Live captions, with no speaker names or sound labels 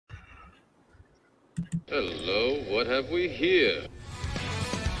Hello, what have we here?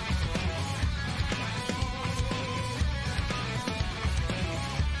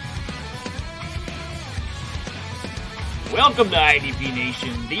 Welcome to IDP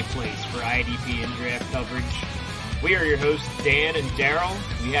Nation, the place for IDP and draft coverage. We are your hosts, Dan and Darrell.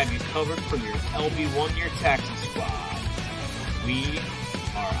 We have you covered from your LB1 year taxi squad. We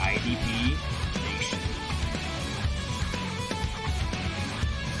are IDP Nation.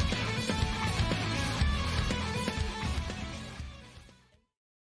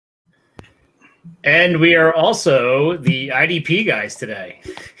 And we are also the IDP guys today.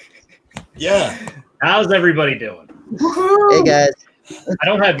 Yeah. How's everybody doing? Hey guys. I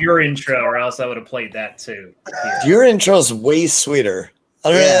don't have your intro, or else I would have played that too. Your intro's way sweeter.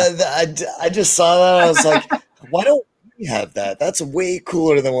 I don't know. I just saw that. I was like, why don't we have that? That's way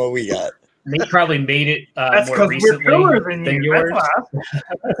cooler than what we got. They probably made it more recently than yours.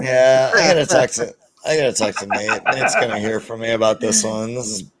 Yeah, I gotta talk to Nate. Nate's gonna hear from me about this one. This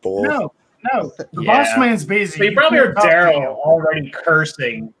is bull. No, the boss man's busy. So you probably heard Darrell already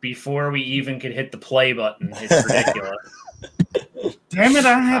cursing before we even could hit the play button. It's ridiculous. Damn it,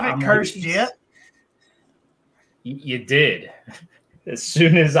 I haven't cursed yet. You did. As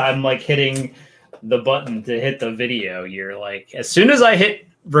soon as I'm like hitting the button to hit the video, you're like, as soon as I hit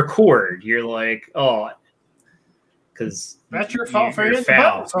record, you're like, oh, because that's your fault for hitting the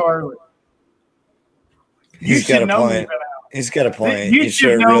button so early. He's got a point. He's got a point. You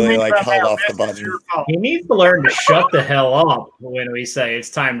should really like hold off the button. He needs to learn to shut the hell up when we say it's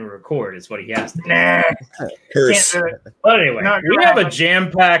time to record. Is what he has to do. Nah, curse. Can't do it. But anyway, we have a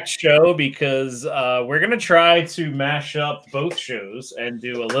jam-packed show because we're gonna try to mash up both shows and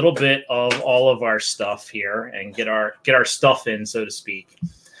do a little bit of all of our stuff here and get our stuff in, so to speak.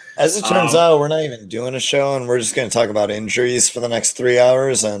 As it turns out, we're not even doing a show, and we're just going to talk about injuries for the next 3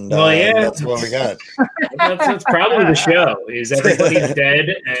 hours, and that's what we got. That's probably the show. Is everybody's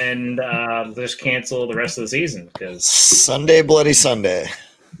dead, and just cancel the rest of the season because Sunday, bloody Sunday.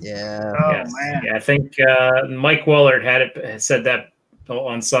 Yeah. Oh yes. man. Yeah, I think Mike Wellard had said that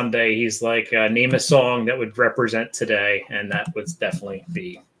on Sunday. He's like, name a song that would represent today, and that would definitely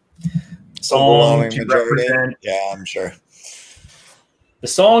be song to represent. Yeah, I'm sure. The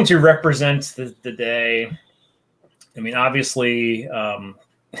song to represent the day. I mean, obviously,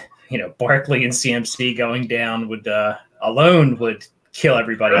 Barkley and CMC going down would alone would kill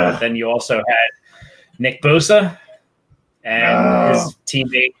everybody. But then you also had Nick Bosa and his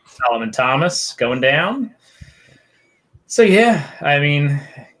teammate Solomon Thomas going down. So yeah, I mean,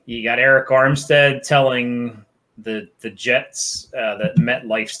 you got Eric Armstead telling the Jets that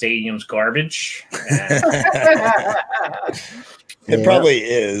MetLife Stadium's garbage. It probably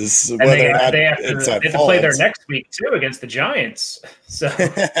is. And they have to play there next week too against the Giants. So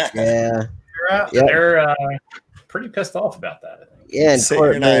yeah, they're pretty pissed off about that. I think. Yeah,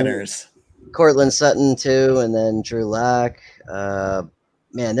 and Niners. Cortland Sutton too, and then Drew Lock.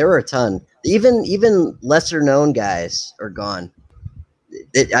 Man, there were a ton. Even lesser known guys are gone.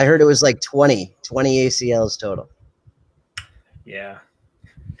 I heard it was like 20 ACLs total. Yeah.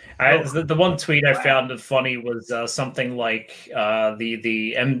 The one tweet I found funny was something like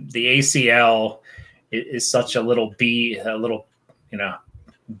the ACL is such a little B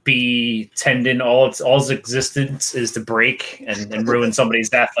tendon. All its existence is to break and ruin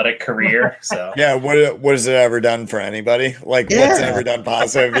somebody's athletic career. So yeah, what has it ever done for anybody? Like what's it ever done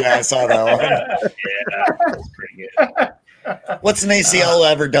positive? Yeah, I saw that one. Yeah, that's pretty good. What's an ACL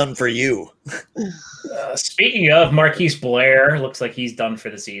ever done for you? Speaking of, Marquise Blair looks like he's done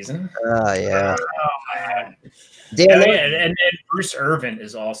for the season. Oh yeah. Man. Damn and Bruce Irvin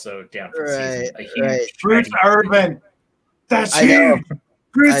is also down for the season. Bruce Irvin. That's huge.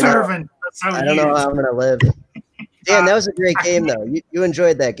 Bruce Irvin. That's so I don't know how I'm gonna live. Dan, that was a great game though. You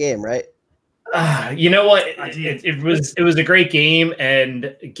enjoyed that game, right? You know what? It was a great game,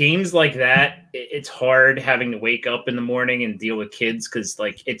 and games like that, it's hard having to wake up in the morning and deal with kids because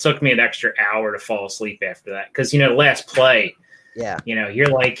like it took me an extra hour to fall asleep after that because the last play, you're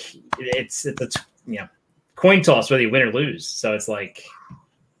like it's a coin toss whether you win or lose, so it's like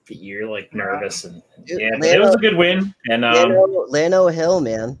you're like nervous and but it was a good win and Lano Hill,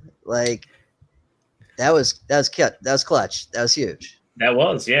 man, like that was clutch, that was huge. That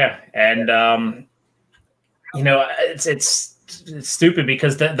was, yeah. And, it's stupid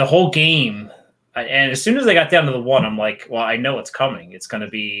because the whole game, and as soon as they got down to the one, I'm like, well, I know it's coming. It's going to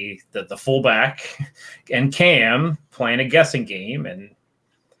be the fullback and Cam playing a guessing game. And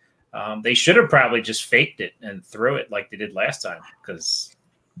they should have probably just faked it and threw it like they did last time because,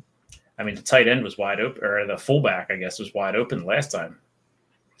 the tight end was wide open, or the fullback, I guess, was wide open last time.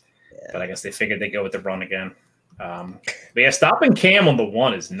 but I guess they figured they'd go with the run again. But yeah, stopping Cam on the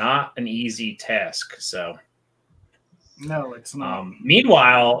 1 is not an easy task. So No, it's not.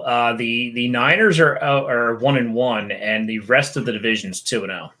 Meanwhile, the Niners are 1-1, and the rest of the division's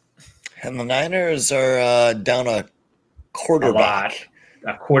 2-0. And the Niners are down a quarterback.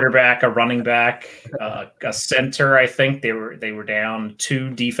 A quarterback, a running back, a center. I think they were down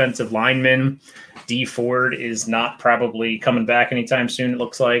 2 defensive linemen. D Ford is not probably coming back anytime soon. It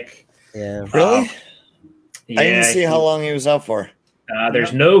looks like. Yeah. Really? Yeah, I didn't see how long he was out for.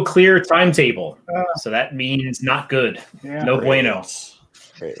 There's no clear timetable, so that means not good. Yeah. No bueno.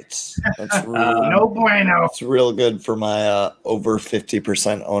 Great. That's really, No bueno. it's real good for my over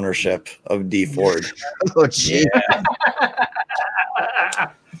 50% ownership of D Ford. Oh, gee.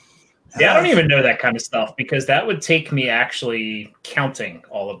 Yeah, I don't even know that kind of stuff because that would take me actually counting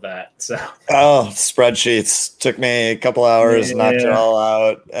all of that. So Spreadsheets took me a couple hours, knocked it all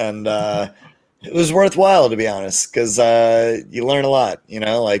out, and it was worthwhile, to be honest, because you learn a lot.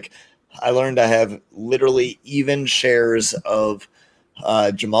 Like I learned I have literally even shares of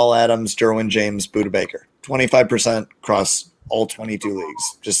Jamal Adams, Derwin James, Buda Baker, 25% across all 22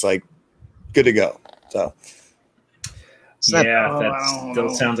 leagues, just like good to go. So. Yeah, that still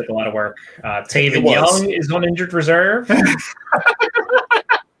sounds like a lot of work. Taven Young is on injured reserve.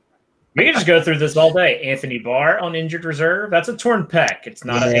 We can just go through this all day. Anthony Barr on injured reserve. That's a torn pec. It's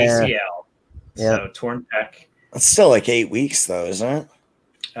not an ACL. Yeah. So torn pec. It's still like 8 weeks, though, isn't it?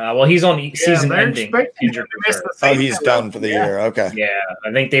 Well, he's on season-ending injured reserve. Oh, he's done for the year. Okay. Yeah,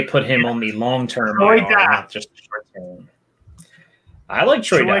 I think they put him on the long-term Troy IR, not just the short-term. I like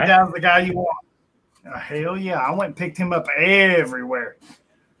Troy Dye. Dye's the guy you want. Hell yeah. I went and picked him up everywhere.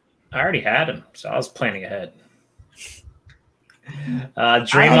 I already had him, so I was planning ahead.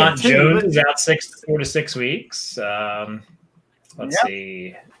 Draymond Jones is out 4 to 6 weeks. Let's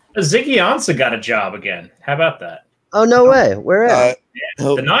see. Ziggy Ansah got a job again. How about that? Oh, no way. Where at?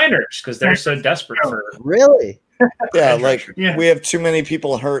 The Niners, because they're so desperate for. Really? Yeah, we have too many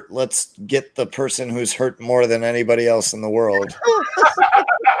people hurt. Let's get the person who's hurt more than anybody else in the world.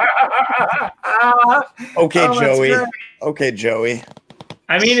 Okay, Joey. Great. Okay, Joey.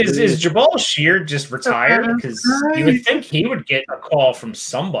 I mean, is Jabal Sheard just retired? Because you would think he would get a call from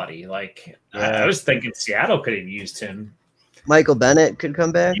somebody. Like, I was thinking Seattle could have used him. Michael Bennett could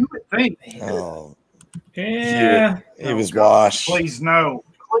come back? You would think. Oh. Yeah. He was washed. Please, no.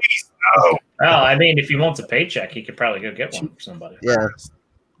 Please, no. Well, I mean, if he wants a paycheck, he could probably go get one for somebody. Yeah.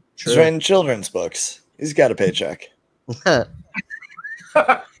 He's writing children's books. He's got a paycheck. I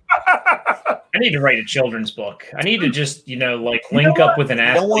need to write a children's book. I need to just, link up with an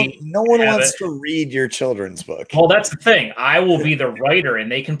athlete. No one wants to read your children's book. Well, that's the thing. I will be the writer, and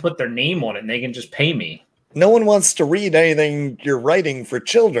they can put their name on it, and they can just pay me. No one wants to read anything you're writing for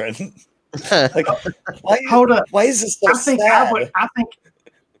children. Like, Hold up. Why is this so sad? I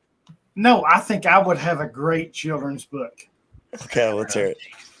think I would have a great children's book. Okay, let's hear it.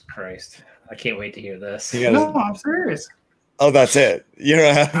 Jesus Christ. I can't wait to hear this. No, I'm serious. Oh, that's it. You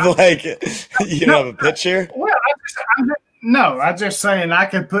don't have you don't have a picture? Well, I'm just saying I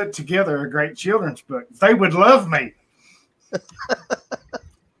could put together a great children's book. They would love me.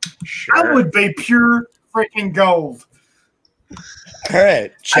 Sure. I would be pure freaking gold. All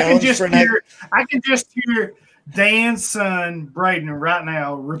right. I can just hear Dan's son, Braden, right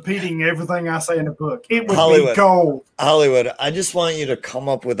now repeating everything I say in the book. It would be gold. Hollywood, I just want you to come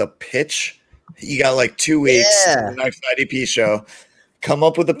up with a pitch. You got like 2 weeks to the next IDP show. Come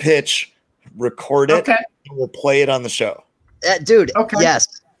up with a pitch, record it, and we'll play it on the show. Dude, yes.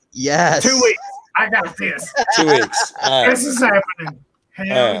 2 weeks. I got this. 2 weeks. All right. This is happening.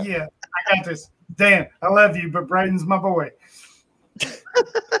 Hell yeah. I got this. Dan, I love you, but Braden's my boy.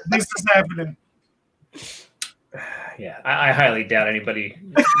 This is happening. Yeah, I highly doubt anybody.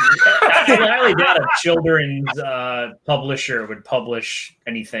 I highly doubt a children's publisher would publish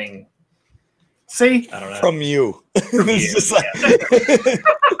anything. See, I don't know. From you.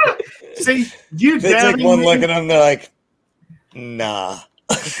 See, you they take one look at them. They're like, nah.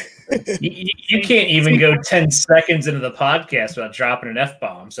 You can't even go 10 seconds into the podcast without dropping an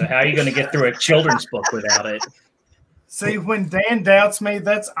F-bomb. So how are you going to get through a children's book without it? See, when Dan doubts me,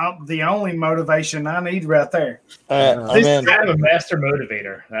 that's the only motivation I need right there. I'm a master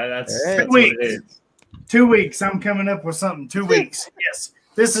motivator. That's 2 weeks. What it is. 2 weeks. I'm coming up with something. 2 weeks. Yes,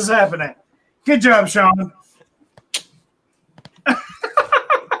 this is happening. Good job, Sean.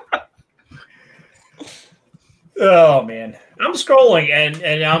 Oh man, I'm scrolling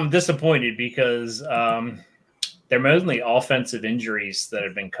and I'm disappointed because they're mostly offensive injuries that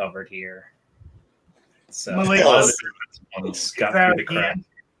have been covered here. So Malik a lot of the ones got through the crack.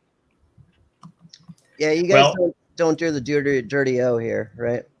 Yeah, you guys don't do the dirty O here,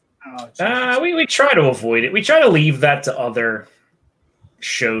 right? Oh, we try to avoid it. We try to leave that to other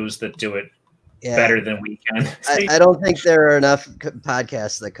shows that do it better than we can. I don't think there are enough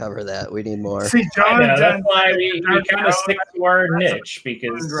podcasts that cover that. We need more. See, John, that's why we kind of stick to our niche,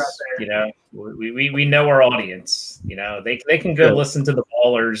 because we know our audience. They can go listen to the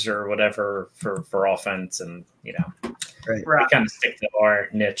Ballers or whatever for offense, and we kind of stick to our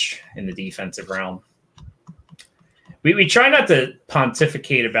niche in the defensive realm. We try not to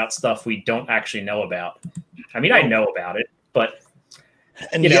pontificate about stuff we don't actually know about. I mean, I know about it, but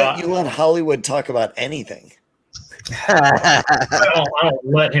and yet you let Hollywood talk about anything. I don't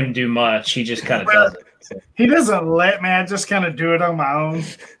let him do much. He just kind of does it. So. He doesn't let me. I just kind of do it on my own.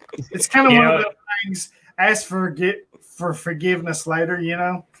 It's kind of one of those things. Ask for forgiveness later.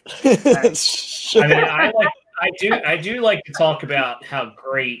 Sure. I mean, I do like to talk about how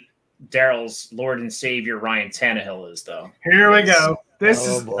great Darrell's Lord and Savior Ryan Tannehill is, though. Here we go. This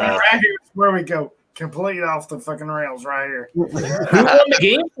is right here where we go. Complete off the fucking rails right here. Who won the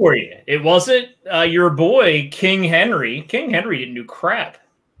game for you? It wasn't your boy King Henry. King Henry didn't do crap.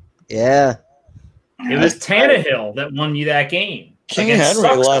 Yeah. It was Tannehill that won you that game. King Henry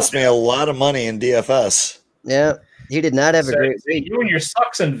lost me a lot of money in DFS. Yeah. He did not have a great week. You and your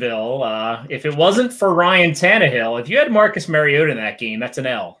Sucksonville, if it wasn't for Ryan Tannehill, if you had Marcus Mariota in that game, that's an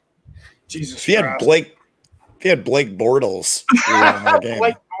L. Jesus If you had Blake Bortles in that game.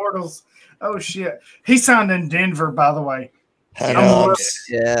 Blake Bortles. Oh, shit. He signed in Denver, by the way. I know.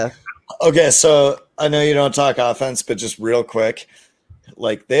 Yeah. Okay, so I know you don't talk offense, but just real quick,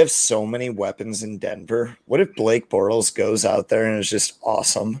 they have so many weapons in Denver. What if Blake Bortles goes out there and is just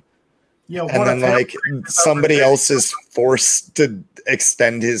awesome? Yo, and then, somebody else is forced to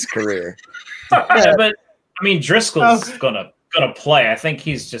extend his career? Yeah, but, I mean, Driscoll's gonna play. I think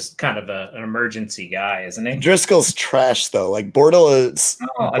he's just kind of an emergency guy, isn't he? Driscoll's trash though. Bortles.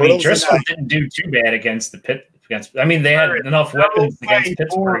 I mean, Driscoll didn't do too bad against the Pitt. I mean, they had enough weapons against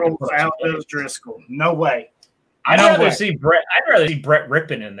Pittsburgh. Bortles Driscoll. No way. I'd rather see Brett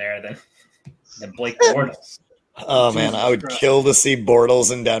Rippon in there than Blake Bortles. Oh man, I would kill to see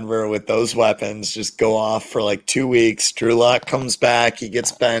Bortles in Denver with those weapons just go off for 2 weeks. Drew Lock comes back, he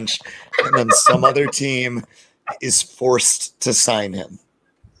gets benched, and then some other team is forced to sign him.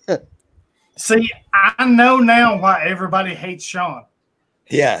 See, I know now why everybody hates Sean.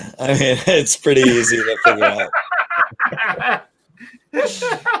 Yeah, I mean, it's pretty easy to figure out.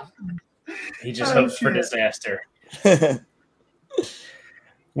 He just hopes for disaster.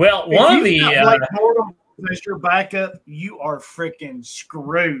 Well, one of the as your backup, you are freaking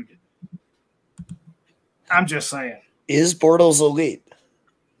screwed. I'm just saying. Is Bortles elite?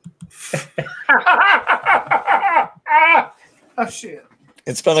 Oh shit!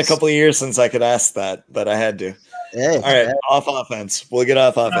 It's been a couple of years since I could ask that, but I had to. Hey, all right, off offense. We'll get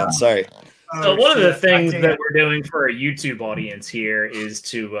off offense. Sorry. So one of the things that we're doing for our YouTube audience here is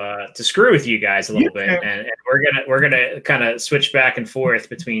to screw with you guys a little bit, and we're gonna kind of switch back and forth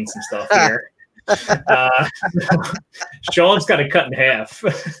between some stuff here. Sean's got it cut in half.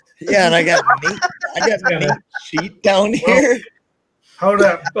 Yeah, and I got meat sheet down here. Hold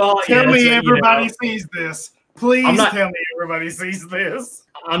up. Well, tell me everybody sees this. Please tell me everybody sees this.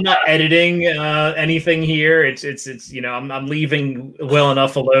 I'm not editing anything here. It's I'm leaving well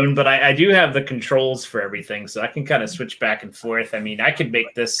enough alone, but I do have the controls for everything, so I can kind of switch back and forth. I mean, I could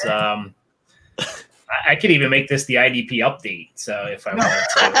make this I could even make this the IDP update. So if I wanted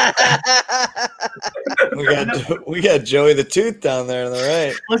to. we got Joey the Tooth down there on the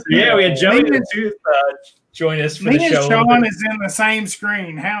right. Yeah, we had Joey the Tooth join us for the show. Sean is in the same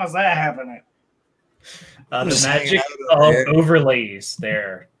screen. How is that happening? The magic of overlays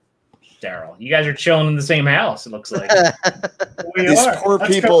there, Darrell. You guys are chilling in the same house, it looks like. These poor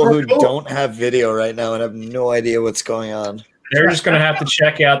people who don't have video right now and have no idea what's going on. They're just going to have to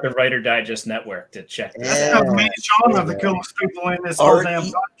check out the Writer Digest Network to check this out. Me and Sean are the coolest people in this whole damn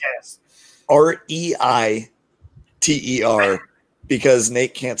podcast. REITER, because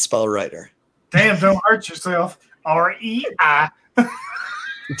Nate can't spell writer. Damn, don't hurt yourself. REI.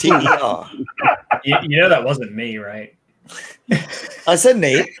 TER. You know that wasn't me, right? I said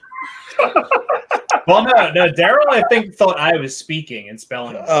Nate. Well, no. Darrell, I think, thought I was speaking and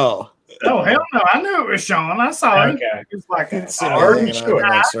spelling it. Oh, hell no! I knew it was Sean. I saw him. It's like I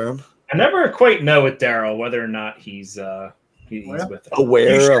never quite know with Darrell whether or not he's with it.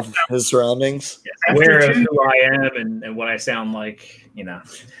 Aware of his surroundings. Yes, aware of who I am and what I sound like.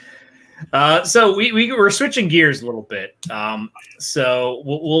 So we're switching gears a little bit. So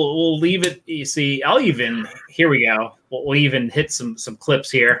we'll leave it. You see, here we go. We'll even hit some clips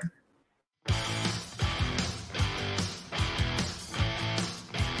here.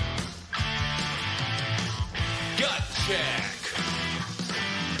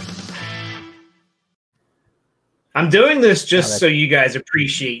 I'm doing this just so you guys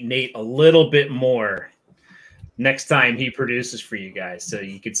appreciate Nate a little bit more next time he produces for you guys, so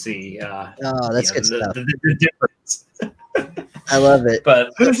you could see that's good stuff. The difference. I love it.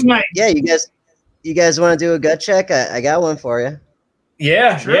 But who's Nate? Yeah, you guys want to do a gut check? I got one for you.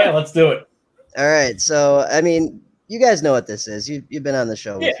 Yeah, sure. Yeah, let's do it. All right. So, I mean, you guys know what this is. You've been on the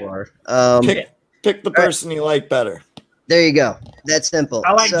show before. Pick the person you like better. There you go. That's simple.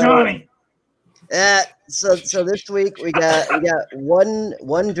 I like Johnny. So this week we got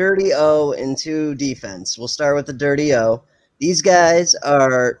one dirty O and 2 defense. We'll start with the dirty O. These guys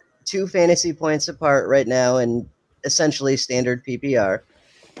are 2 fantasy points apart right now in essentially standard PPR.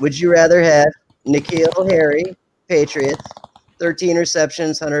 Would you rather have N'Keal Harry, Patriots, 13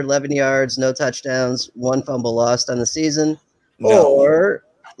 receptions, 111 yards, no touchdowns, 1 fumble lost on the season, or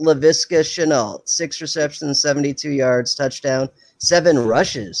Laviska Shenault, 6 receptions, 72 yards, touchdown, 7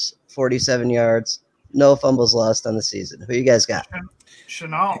 rushes, 47 yards, no fumbles lost on the season? Who you guys got?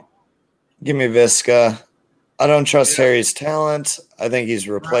 Shenault. Give me Visca. I don't trust Harry's talent. I think he's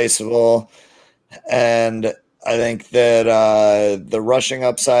replaceable. And I think that the rushing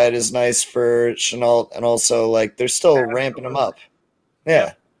upside is nice for Shenault. And also, like, they're still ramping him up.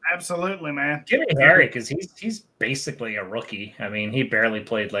 Yeah. Absolutely, man. Give me Harry because he's basically a rookie. I mean, he barely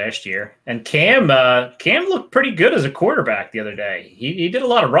played last year. And Cam looked pretty good as a quarterback the other day. He did a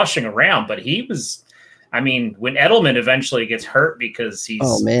lot of rushing around, but he was – I mean, when Edelman eventually gets hurt because he's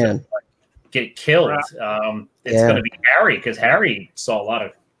get killed, it's going to be Harry because Harry saw a lot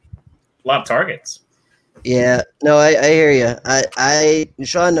of targets. Yeah, no, I hear you.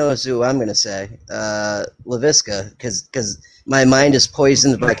 Sean knows who I'm going to say, Laviska, because my mind is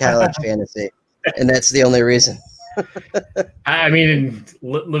poisoned by college fantasy, and that's the only reason. I mean,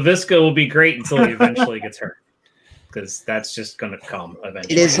 Laviska will be great until he eventually gets hurt, because that's just going to come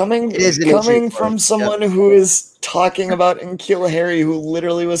eventually. It is coming from someone who is talking about N'Keal Harry, who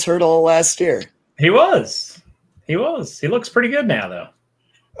literally was hurt all last year. He was. He looks pretty good now, though.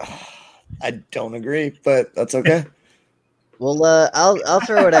 I don't agree, but that's okay. Well, I'll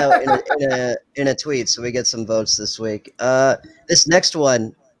throw it out in a tweet so we get some votes this week. This next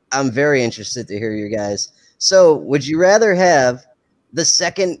one, I'm very interested to hear you guys. So, would you rather have the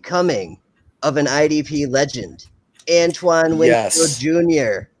second coming of an IDP legend, Antoine Winfield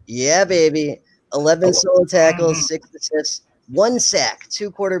Jr.? Yeah, baby. 11 solo tackles, 6 assists, 1 sack,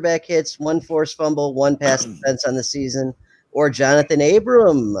 2 quarterback hits, 1 forced fumble, 1 pass defense on the season. Or Jonathan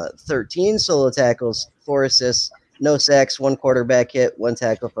Abram, 13 solo tackles, 4 assists, no sacks, 1 quarterback hit, 1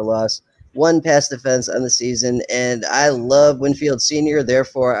 tackle for loss, 1 pass defense on the season. And I love Winfield Sr.,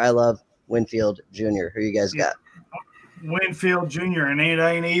 therefore I love Winfield Jr. Who you guys got? Winfield Jr., and it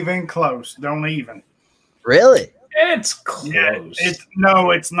ain't even close. Don't even. Really? It's close. Yeah,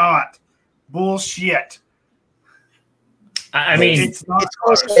 it's not. Bullshit. I mean, it's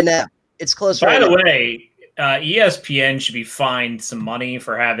close right now. It's close right now. By the way, ESPN should be fined some money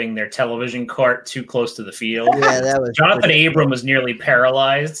for having their television cart too close to the field. Yeah, that was Jonathan Abram was nearly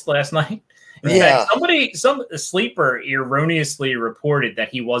paralyzed last night. In fact, some sleeper erroneously reported that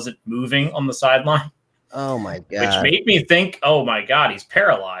he wasn't moving on the sideline. Oh my god! Which made me think, oh my god, he's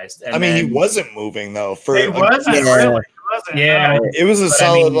paralyzed. And he wasn't moving though. He wasn't really. Yeah, it was a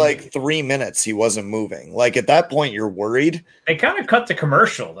solid 3 minutes. He wasn't moving. Like at that point, you're worried. They kind of cut the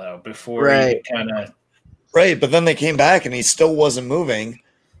commercial though before he kind of. Right, but then they came back and he still wasn't moving.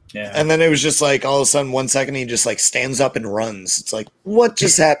 Yeah. And then it was just like all of a sudden 1 second he just like stands up and runs. It's like, what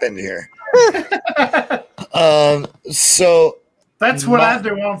just happened here? So that's what I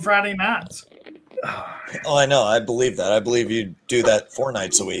do on Friday nights. Oh, I know. I believe that. I believe you do that 4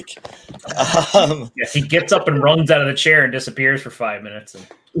 nights a week. He gets up and runs out of the chair and disappears for 5 minutes. And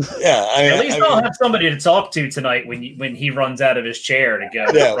at least I'll have somebody to talk to tonight when he runs out of his chair to go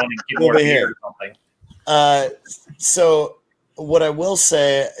run and get more beer or something. So what I will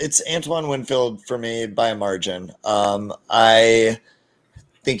say, it's Antoine Winfield for me by a margin. I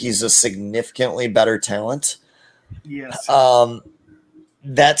think he's a significantly better talent. Yes.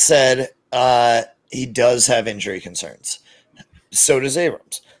 That said, he does have injury concerns. So does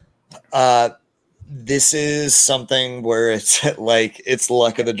Abrams. This is something where it's like it's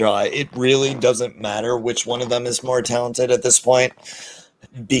luck of the draw. It really doesn't matter which one of them is more talented at this point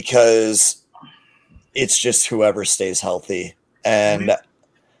because it's just whoever stays healthy. And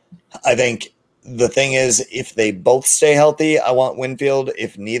I think the thing is, if they both stay healthy, I want Winfield.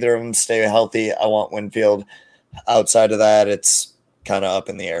 If neither of them stay healthy, I want Winfield. Outside of that, it's kind of up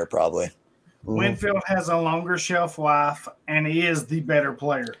in the air probably. Winfield has a longer shelf life, and he is the better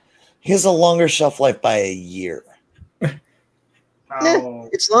player. He has a longer shelf life by a year.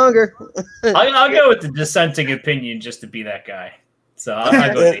 It's longer. I'll go with the dissenting opinion just to be that guy. So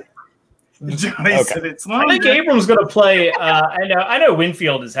I'll go with Johnny said it's longer. I think Abram's going to play. I know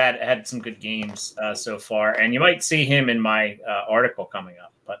Winfield has had some good games so far, and you might see him in my article coming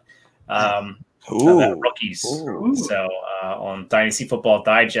up. But about rookies. So on Dynasty Football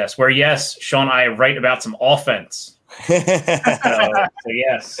Digest, where yes, Sean, I write about some offense. so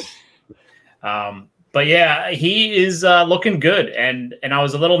yes. But yeah, he is looking good, and I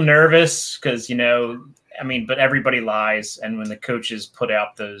was a little nervous because but everybody lies, and when the coaches put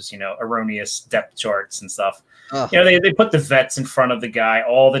out those erroneous depth charts and stuff, they put the vets in front of the guy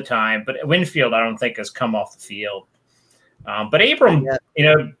all the time. But Winfield, I don't think has come off the field. But Abram,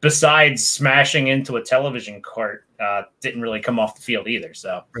 besides smashing into a television cart, didn't really come off the field either.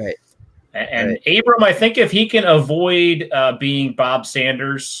 So right. And Abram, I think if he can avoid being Bob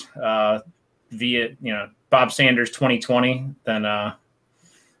Sanders via Bob Sanders 2020, then I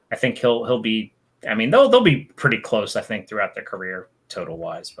think he'll be. I mean, they'll be pretty close, I think, throughout their career total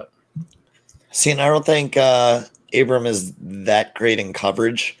wise. But see, and I don't think Abram is that great in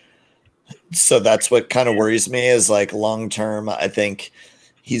coverage. So that's what kind of worries me is like long term. I think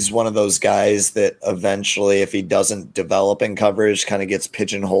he's one of those guys that eventually, if he doesn't develop in coverage, kind of gets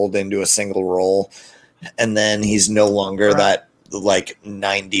pigeonholed into a single role. And then he's no longer that like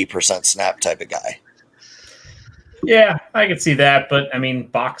 90% snap type of guy. Yeah, I could see that. But I mean,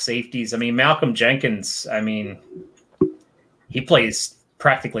 box safeties. I mean, Malcolm Jenkins, he plays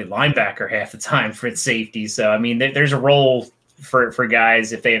practically linebacker half the time for its safety. So, I mean, there's a role for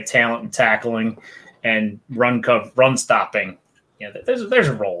guys if they have talent in tackling and run stopping. There's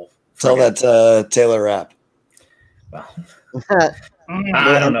a role. Tell that Taylor Rapp. Well,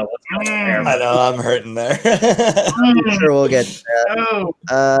 I don't know what's going on there. I know I'm hurting there. I'm sure we'll get to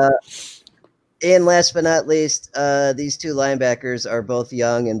that. And last but not least, these two linebackers are both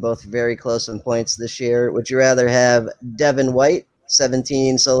young and both very close in points this year. Would you rather have Devin White,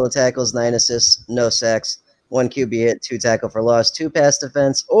 17 solo tackles, 9 assists, no sacks, 1 QB hit, 2 tackle for loss, 2 pass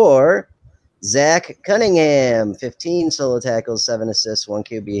defense, or Zach Cunningham, 15 solo tackles, 7 assists, 1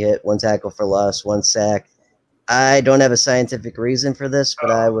 QB hit, 1 tackle for loss, 1 sack? I don't have a scientific reason for this,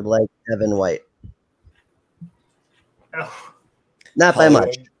 but I would like Devin White. Not by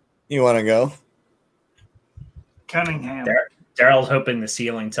much. You want to go? Cunningham. Darrell's hoping the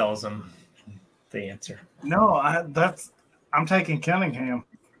ceiling tells him the answer. No, I'm taking Cunningham.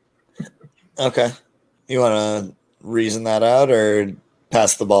 Okay. You want to reason that out or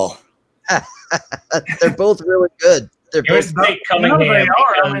pass the ball? They're both really good. They're both Cunningham. No, they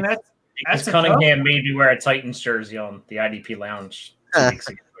are. I mean, that's Cunningham made me wear a Titans jersey on the IDP Lounge 2 weeks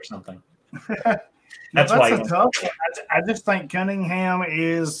ago or something. That's why. A tough one. I just think Cunningham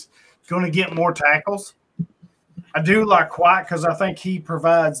is going to get more tackles. I do like White because I think he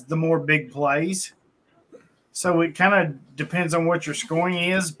provides the more big plays. So it kind of depends on what your scoring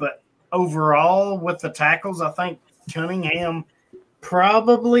is, but overall with the tackles, I think Cunningham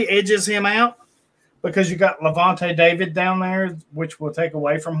probably edges him out because you got Levante David down there, which will take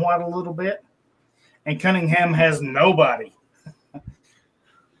away from White a little bit. And Cunningham has nobody.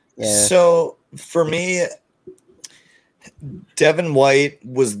 Yeah. So for me, Devin White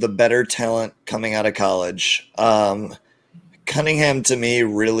was the better talent coming out of college. Cunningham, to me,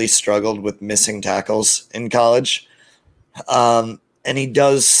 really struggled with missing tackles in college. And he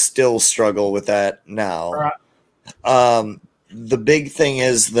does still struggle with that now. Right. The big thing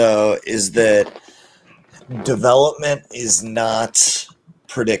is that development is not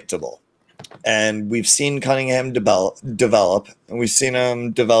predictable. And we've seen Cunningham develop, and we've seen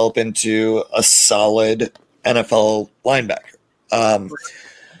him develop into a solid NFL linebacker.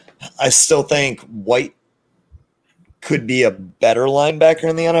 I still think White could be a better linebacker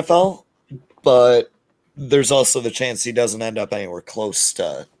in the NFL, but there's also the chance he doesn't end up anywhere close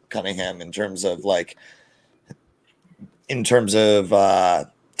to Cunningham in terms of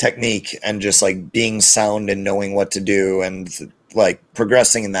technique and just like being sound and knowing what to do and like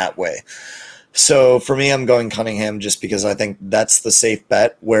progressing in that way. So for me, I'm going Cunningham just because I think that's the safe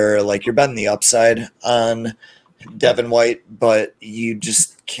bet where like you're betting the upside on Devin White, but you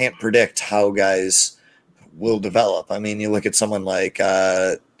just can't predict how guys will develop. I mean, you look at someone like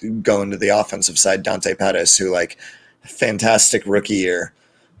going to the offensive side, Dante Pettis, who like fantastic rookie year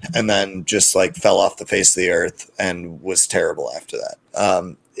and then just like fell off the face of the earth and was terrible after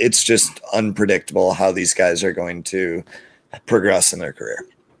that. It's just unpredictable how these guys are going to progress in their career.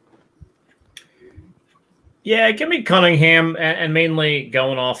 Yeah, give me Cunningham, and mainly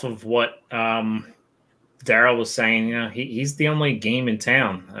going off of what Darrell was saying, you know, he's the only game in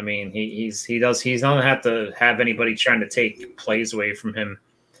town. I mean, he's not have to have anybody trying to take plays away from him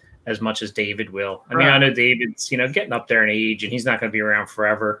as much as David will. I mean, I know David's, you know, getting up there in age and he's not going to be around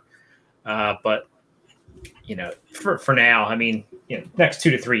forever. But you know, for now, I mean, you know, next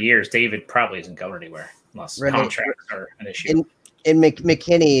 2 to 3 years, David probably isn't going anywhere unless contracts are an issue. And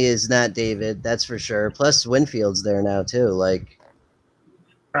McKinney is not David, that's for sure. Plus Winfield's there now too. Like,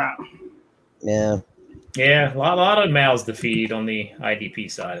 yeah. Yeah, a lot of mouths to feed on the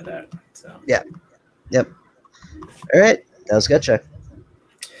IDP side of that. So yeah, yep. All right, that was good, Chuck.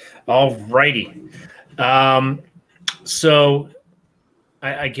 All righty. So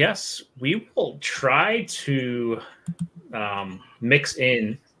I guess we will try to mix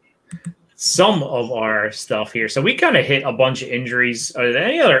in some of our stuff here. So we kind of hit a bunch of injuries. Are there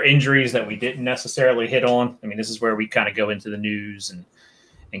any other injuries that we didn't necessarily hit on? I mean, this is where we kind of go into the news and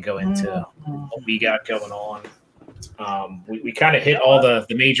go into what we got going on. We kind of hit all the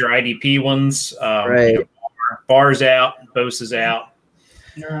major IDP ones. Right. You know, Barr's out, Bosa's out.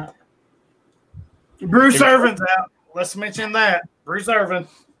 Yeah. Bruce Irvin's out. Let's mention that. Bruce Irvin.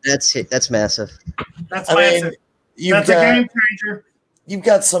 That's it. That's massive. That's massive. That's a game changer. You've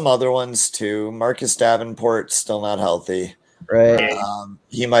got some other ones too. Marcus Davenport still not healthy. Right.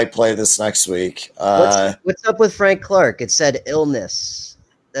 He might play this next week. What's up with Frank Clark? It said illness.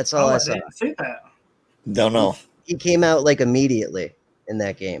 That's all I saw. Didn't see that. Don't know. He came out like immediately in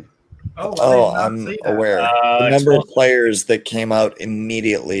that game. I'm aware. The number of players that came out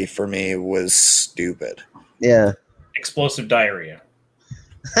immediately for me was stupid. Yeah. Explosive diarrhea.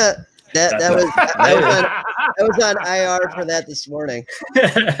 that was on IR for that this morning.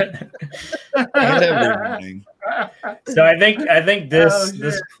 Every morning. So I think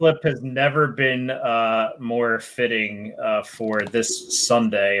this clip has never been more fitting for this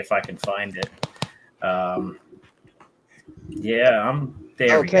Sunday, if I can find it. Yeah,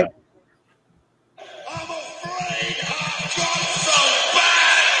 there. Okay. We go. I'm afraid I've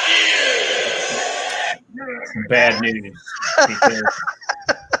got some bad news. Because,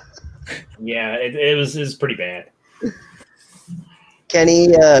 yeah, it was pretty bad.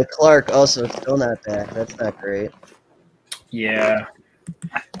 Kenny Clark also still not back. That's not great. Yeah,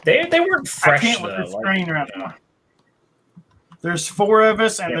 they weren't fresh. I can't with the screen right now. There's 4 of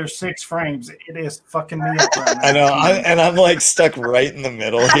us and there's 6 frames. It is fucking me up right now. I know, I'm like stuck right in the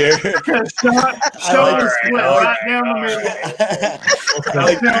middle here. Sean is split right down the middle. I'm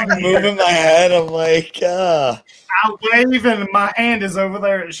like moving my head. I'm like, I'm waving. My hand is over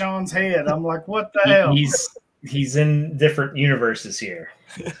there at Sean's head. I'm like, what the hell? He's in different universes here.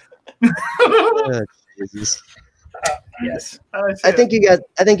 Oh, Jesus. Yes. I think you got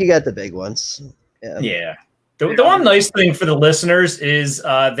the big ones. Yeah. The one nice thing for the listeners is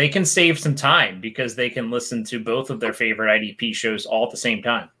they can save some time because they can listen to both of their favorite IDP shows all at the same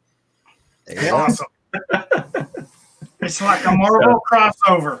time. Awesome. It's like a Marvel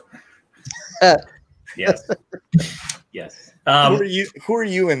crossover. Yes. Yes. Who are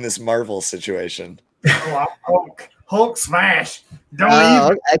you in this Marvel situation? Hulk smash. Don't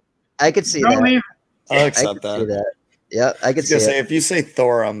even. I could see that. Even. I'll accept that. Yeah, I could see it. If you say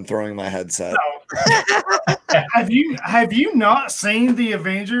Thor, I'm throwing my headset. No. Have you not seen the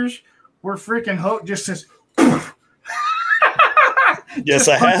Avengers where freaking Hulk just says Yes,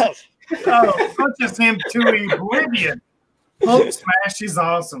 I have. Punches him to oblivion. Hulk smash is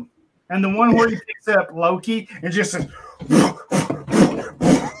awesome. And the one where he picks up Loki and just says this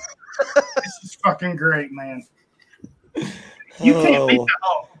is fucking great, man. You can't beat the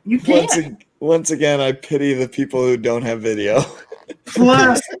Hulk. You can't. Once again, I pity the people who don't have video.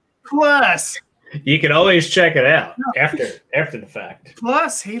 Plus. You can always check it out after the fact.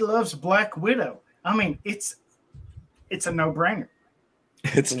 Plus, he loves Black Widow. I mean, it's a no-brainer.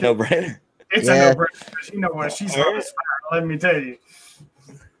 It's a no-brainer. It's a no-brainer. You know what? She's on fire, let me tell you.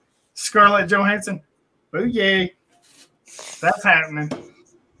 Scarlett Johansson. Oh, yay. That's happening.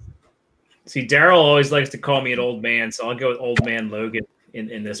 See, Darrell always likes to call me an old man, so I'll go with old man Logan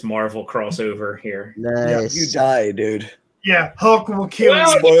in this Marvel crossover here. Nice. You die, dude. Yeah, Hulk will kill you.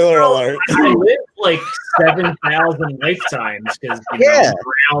 Spoiler alert. I lived like 7,000 lifetimes because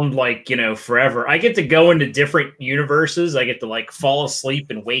around forever. I get to go into different universes. I get to like fall asleep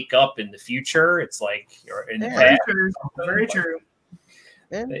and wake up in the future. It's like you're in the past. Very true.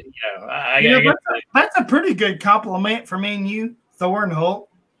 Yeah. That's a pretty good compliment for me and you, Thor and Hulk.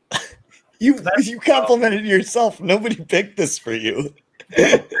 You complimented yourself. Nobody picked this for you.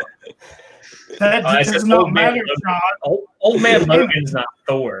 That does not matter, Sean. Old man Logan's not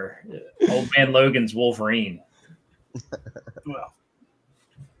Thor. Old man Logan's Wolverine. Well,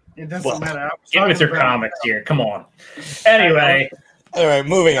 It doesn't matter. Get with your comics here. Come on. Anyway. All right,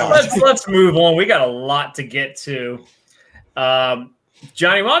 moving on. Let's move on. We got a lot to get to.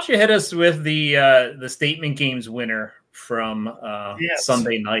 Johnny, why don't you hit us with the statement games winner from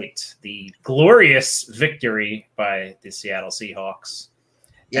Sunday night, the glorious victory by the Seattle Seahawks.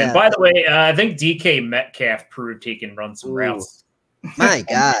 Yeah. And by the way, I think DK Metcalf proved he can run some routes. My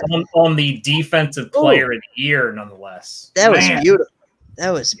God. on the defensive player of the year, nonetheless. That was beautiful.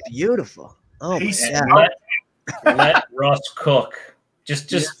 That was beautiful. Oh, my God. Let Russ cook. Just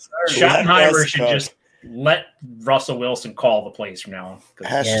Schottenheimer should just let Russell Wilson call the plays from now on.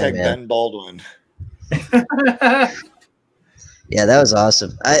 Hashtag Ben Baldwin. Yeah, that was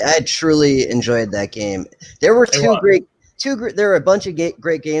awesome. I truly enjoyed that game. There were there were a bunch of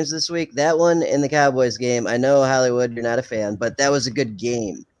great games this week. That one and the Cowboys game. I know, Hollywood, you're not a fan, but that was a good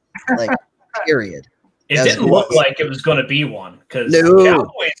game. Like, period. It didn't look like it was going to be one because the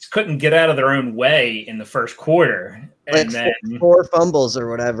Cowboys couldn't get out of their own way in the first quarter. And then 4 fumbles or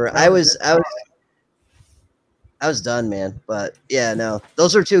whatever. I was done, man. But yeah, no,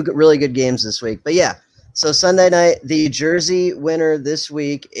 those are 2 really good games this week. But yeah, so Sunday night, the jersey winner this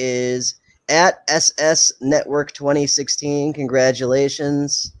week is at SS Network 2016.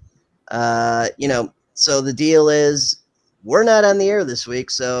 Congratulations. So the deal is we're not on the air this week,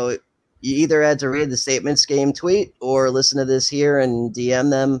 so you either had to read the Statements Game tweet or listen to this here and DM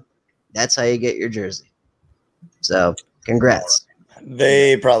them. That's how you get your jersey. So, congrats.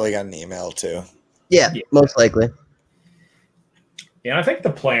 They probably got an email too. Yeah, most likely. Yeah, I think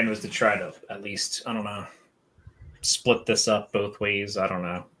the plan was to try to at least, I don't know, split this up both ways. I don't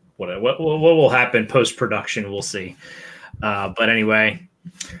know. What will happen post-production, we'll see. But anyway.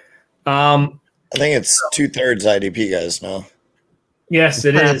 I think it's 2/3 IDP guys now. Yes,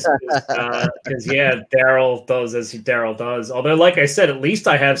 it is. Because, Darrell does as Darrell does. Although, like I said, at least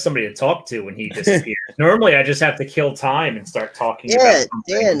I have somebody to talk to when he disappears. Normally, I just have to kill time and start talking about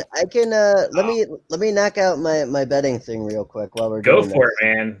something. Dan, I can let me knock out my betting thing real quick while we're doing for it,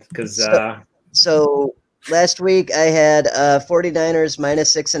 man. Because so last week I had 49ers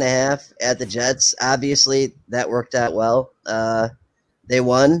 -6.5 at the Jets. Obviously, that worked out well. They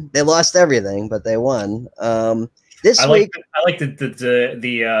won. They lost everything, but they won. This week, I like the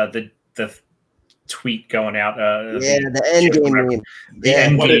tweet going out. The end game. The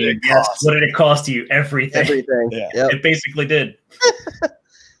end game. What did it cost you? Everything. Everything. Yeah. Yep. It basically did.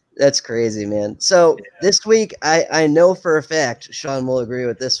 That's crazy, man. So this week, I know for a fact, Sean will agree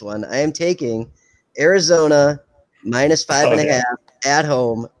with this one. I am taking Arizona -5.5 at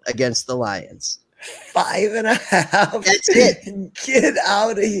home against the Lions. 5.5. That's it. Get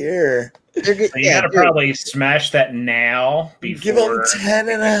out of here. So you got to probably smash that now. Before. Give them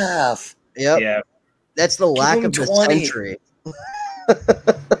 10.5. Yep. Yeah. That's the lack of the century.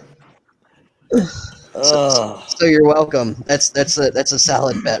 So you're welcome. That's a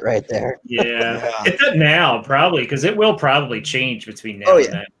solid bet right there. Yeah. It's it now probably because it will probably change between now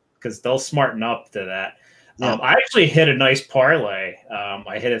and then because they'll smarten up to that. Yeah. I actually hit a nice parlay.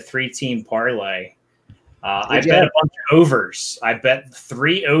 I hit a 3-team parlay. I bet a bunch of overs. I bet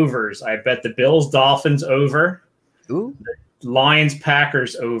 3 overs. I bet the Bills Dolphins over. Ooh. The Lions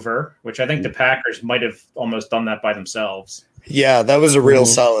Packers over, which I think the Packers might have almost done that by themselves. Yeah, that was a real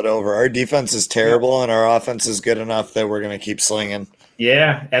solid over. Our defense is terrible, and our offense is good enough that we're going to keep slinging.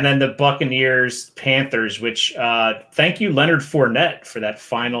 Yeah, and then the Buccaneers Panthers, which thank you, Leonard Fournette, for that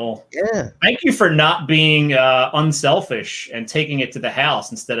final. Yeah. Thank you for not being unselfish and taking it to the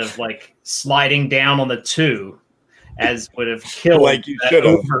house instead of like sliding down on the 2, as would have killed that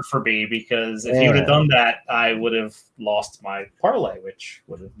over for me. Because if you would have done that, I would have lost my parlay, which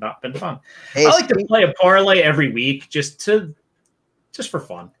would have not been fun. Hey, I like to play a parlay every week just for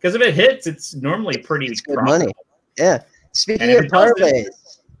fun. Because if it hits, it's normally pretty good money. Yeah. Speaking of parlays,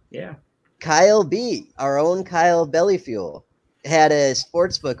 Kyle B, our own Kyle Bellyfuel, had a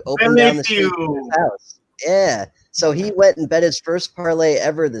sportsbook open down the street from his house. Yeah, so he went and bet his first parlay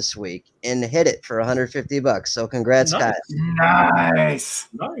ever this week and hit it for $150. So congrats, Kyle. Nice.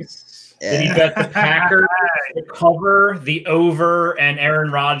 Yeah. Did he bet the Packers to cover, the over, and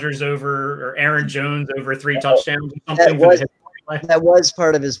Aaron Rodgers over, or Aaron Jones over 3 touchdowns or something? That was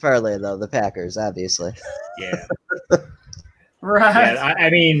part of his parlay, though. The Packers, obviously. Yeah. Right. Yeah, I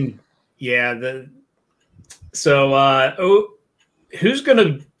mean, who's going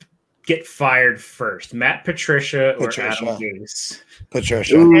to get fired first, Matt Patricia or Adam Gase?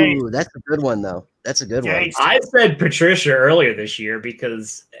 Patricia. Ooh, that's a good one, though. That's a good one. I said Patricia earlier this year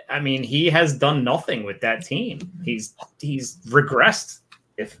because, I mean, he has done nothing with that team. He's regressed,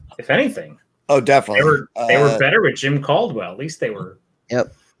 if anything. Oh, definitely. They were better with Jim Caldwell. At least they were.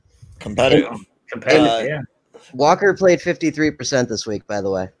 Yep. Competitive. Yeah. Walker played 53% this week, by the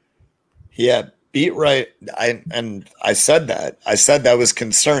way. Yeah, beat right. I said that. I said that was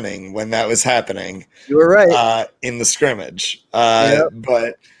concerning when that was happening. You were right. In the scrimmage.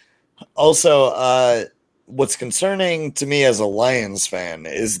 But also, what's concerning to me as a Lions fan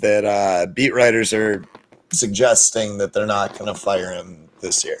is that beat writers are suggesting that they're not going to fire him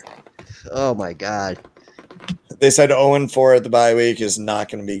this year. Oh my God. They said 0-4 at the bye week is not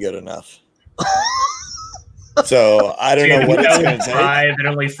going to be good enough. So I don't know what it's going to take. 5 and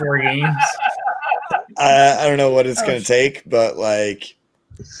only 4 games. I don't know what it's going to take, but like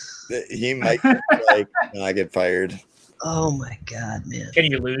he might like not get fired. Oh my God, man! Can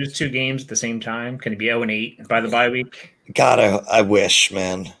you lose 2 games at the same time? Can it be 0-8 by the bye week? God, I wish,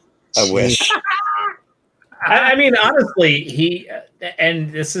 man. I wish. I mean, honestly,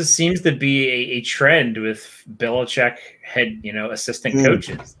 seems to be a trend with Belichick head, assistant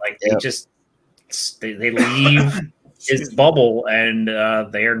coaches. Like they leave his bubble, and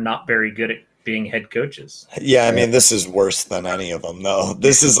they are not very good at being head coaches. Yeah, I mean, this is worse than any of them, though.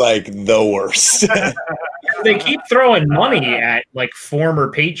 This is like the worst. They keep throwing money at like former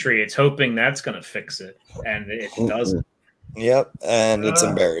Patriots, hoping that's going to fix it, and it doesn't. Yep, and it's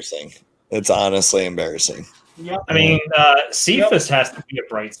embarrassing. It's honestly embarrassing. Yep. I mean, Cephas has to be a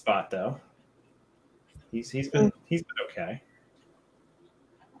bright spot, though. He's been okay,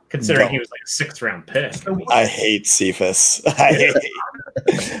 considering he was like a 6th-round pick. I hate Cephas.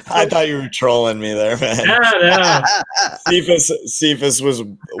 I thought you were trolling me there, man. No. Cephas was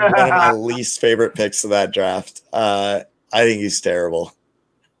one of my least favorite picks of that draft. I think he's terrible.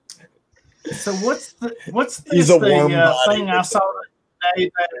 So what's he's a warm body. Thing I saw today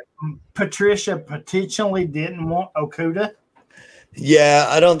that Patricia potentially didn't want Okudah? Yeah,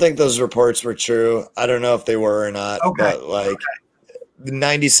 I don't think those reports were true. I don't know if they were or not, but like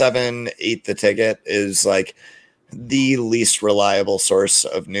 97 ate the ticket is like the least reliable source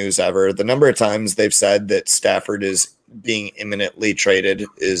of news ever. The number of times they've said that Stafford is being imminently traded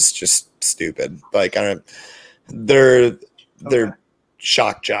is just stupid. Like they're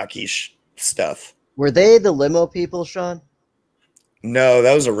shock jockey stuff. Were they the limo people, Sean? No,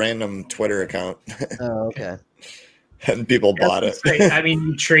 that was a random Twitter account. Oh, okay. And people bought it. I mean,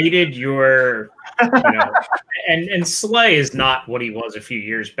 you traded your, and Slay is not what he was a few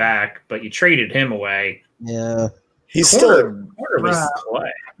years back, but you traded him away. Yeah, he's still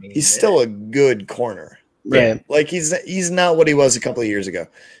a good corner. Right. Like he's not what he was a couple of years ago.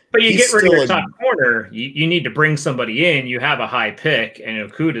 But you get rid of your top corner, you need to bring somebody in. You have a high pick, and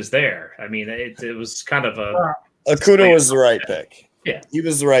Okudah's there. I mean, it was kind of a Okudah was the right pick. Yeah, he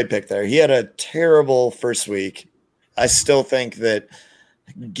was the right pick there. He had a terrible first week. I still think that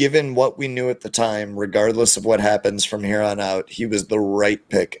given what we knew at the time, regardless of what happens from here on out, he was the right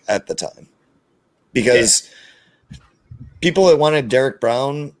pick at the time. Because people that wanted Derek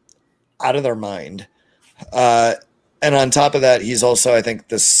Brown out of their mind. And on top of that, he's also, I think,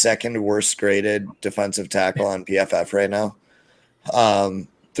 the 2nd worst graded defensive tackle on PFF right now.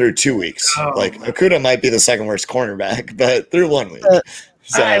 Through 2 weeks. Like Okudah might be the 2nd worst cornerback, but through 1 week.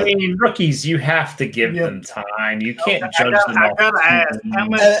 So, I mean, rookies, you have to give them time. You can't judge them off.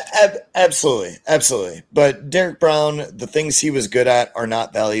 Absolutely. But Derek Brown, the things he was good at are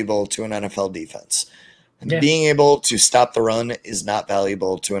not valuable to an NFL defense. Yeah. Being able to stop the run is not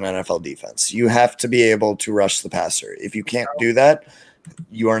valuable to an NFL defense. You have to be able to rush the passer. If you can't do that,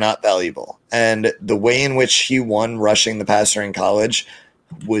 you are not valuable. And the way in which he won rushing the passer in college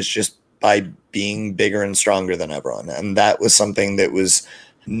was just by being bigger and stronger than everyone. And that was something that was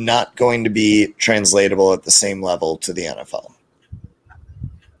not going to be translatable at the same level to the NFL.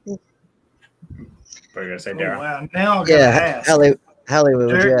 What are you going to say, Darrell? Wow. Now Hallie, what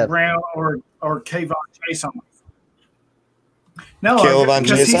would you have? Brown or Kayvon Chason? No,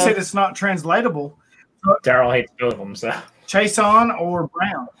 because he said it's not translatable. Darrell hates both of them, so. Chason or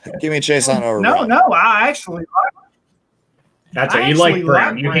Brown? Give me Chason over Brown. No, I actually like him. That's right. You like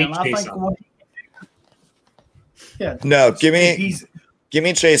Brown. You hate Chason. Yeah. No, give me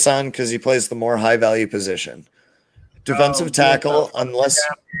Chason because he plays the more high value position. Defensive tackle, unless.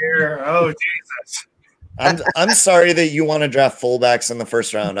 Oh Jesus! I'm sorry that you want to draft fullbacks in the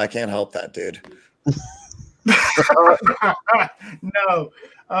 1st round. I can't help that, dude. No.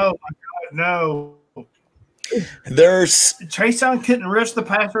 Oh my God, no. Chason couldn't rush the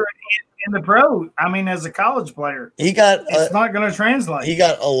passer in the pro. I mean, as a college player, it's not going to translate. He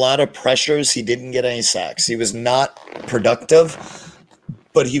got a lot of pressures. He didn't get any sacks. He was not productive,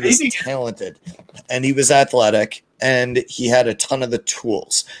 but he was talented and he was athletic and he had a ton of the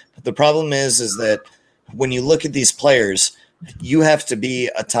tools. The problem is that when you look at these players, you have to be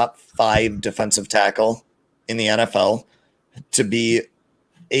a top 5 defensive tackle in the NFL to be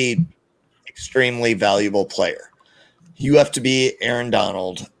a extremely valuable player. You have to be Aaron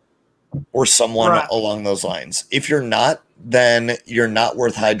Donald or someone along those lines. If you're not, then you're not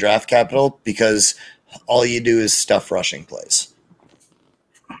worth high draft capital because all you do is stuff rushing plays.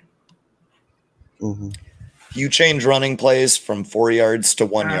 Mm-hmm. You change running plays from 4 yards to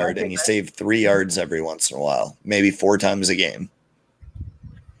 1 yard, and you save 3 yards every once in a while, maybe 4 times a game.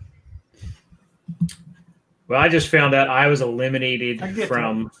 Well, I just found out I was eliminated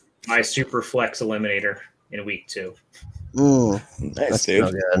from my super flex eliminator in week 2. Nice, dude.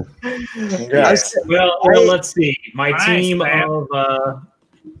 So Congrats. Well, let's see. My team of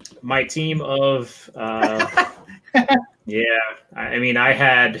yeah. I mean, I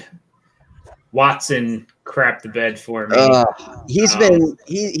had Watson crap the bed for me. He's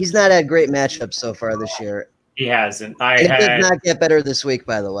not had great matchups so far this year. He hasn't. It did not get better this week,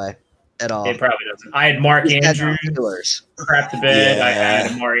 by the way, at all. It probably doesn't. I had Mark Andrews crap the bed. Yeah. I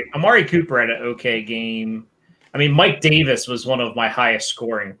had Amari Cooper had an okay game. I mean, Mike Davis was one of my highest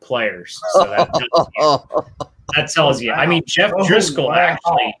scoring players. So that tells you. I mean, Jeff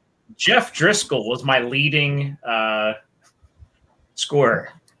Driscoll was my leading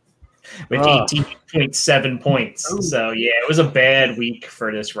scorer with 18.7 points. So yeah, it was a bad week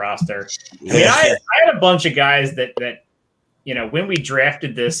for this roster. I mean, I had a bunch of guys that when we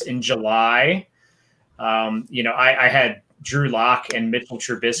drafted this in July, I had Drew Lock and Mitchell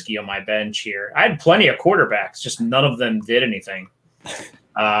Trubisky on my bench here. I had plenty of quarterbacks, just none of them did anything.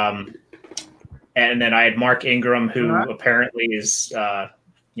 And then I had Mark Ingram, who apparently is,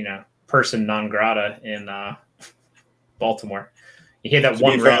 person non grata in Baltimore. He hit that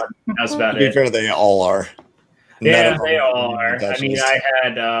one round. That was about it. To be fair, they all are. Yeah, they all are. I mean, I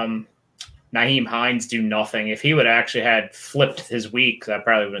had Nyheim Hines do nothing. If he would actually had flipped his week, that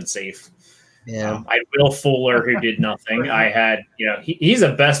probably would have been safe. Yeah, I had Will Fuller, who did nothing. I had, he's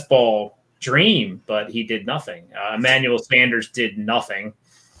a best ball dream, but he did nothing. Emmanuel Sanders did nothing.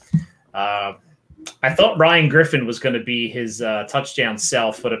 I thought Ryan Griffin was going to be his touchdown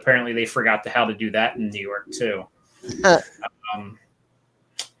self, but apparently they forgot how to do that in New York too.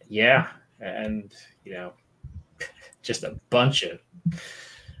 Yeah, and just a bunch of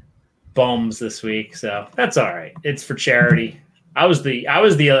bums this week, so that's all right. It's for charity. I was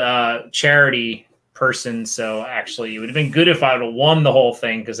the charity person, so actually it would have been good if I would have won the whole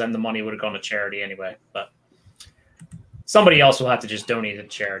thing because then the money would have gone to charity anyway. But somebody else will have to just donate to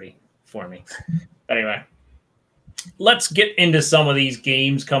charity for me. But anyway, let's get into some of these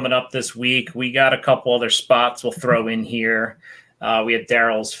games coming up this week. We got a couple other spots we'll throw in here. We have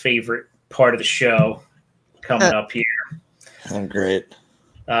Darrell's favorite part of the show coming up here. Oh, great.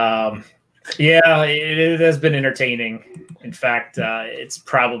 Yeah, it has been entertaining. In fact, it's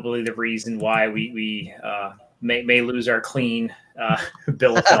probably the reason why we may lose our clean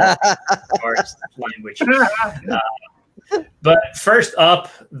bill of health or language. But first up,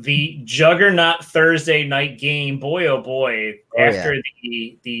 the Juggernaut Thursday night game. Boy, oh boy! After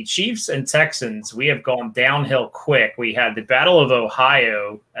the Chiefs and Texans, we have gone downhill quick. We had the Battle of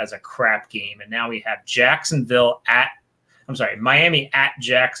Ohio as a crap game, and now we have Miami at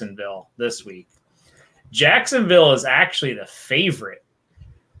Jacksonville this week. Jacksonville is actually the favorite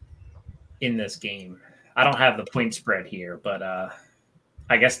in this game. I don't have the point spread here, but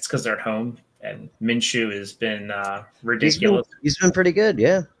I guess it's because they're at home, and Minshew has been ridiculous. He's been pretty good,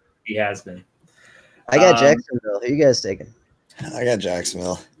 yeah. He has been. I got Jacksonville. Who you guys taking? I got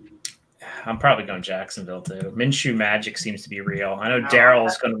Jacksonville. I'm probably going Jacksonville, too. Minshew magic seems to be real. I know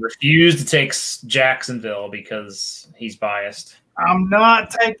Darrell's going to refuse to take Jacksonville because he's biased. I'm not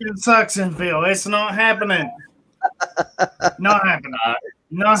taking Jacksonville. It's not happening. Not happening.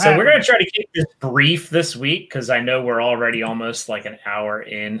 So we're going to try to keep this brief this week because I know we're already almost like an hour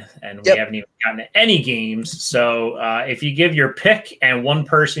in and we haven't even gotten to any games. So if you give your pick and one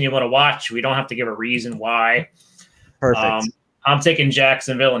person you want to watch, we don't have to give a reason why. Perfect. I'm taking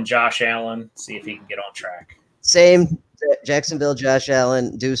Jacksonville and Josh Allen. See if he can get on track. Same. Jacksonville, Josh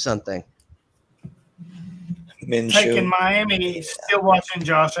Allen, do something. Minshew. Taking Miami, still watching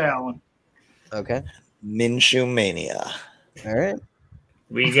Josh Allen. Okay. Minshew mania. All right.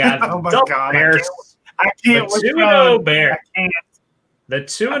 We got Bears. I can't. The 2-0 Bears. The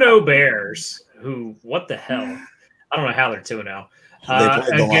 2-0 Bears. Who? What the hell? I don't know how they're 2-0.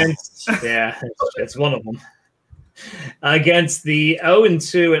 Against it's one of them. Against the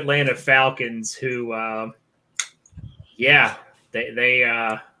 0-2 Atlanta Falcons, who, they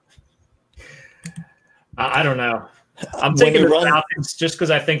I don't know. I'm taking the Falcons just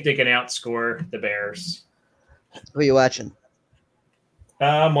because I think they can outscore the Bears. Who are you watching?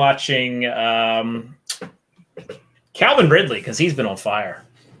 I'm watching Calvin Ridley because he's been on fire.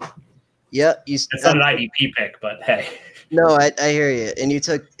 Yeah, it's not an IDP pick, but hey. No, I hear you, and you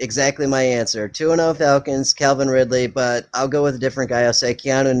took exactly my answer. 2-0 Falcons, Calvin Ridley, but I'll go with a different guy. I'll say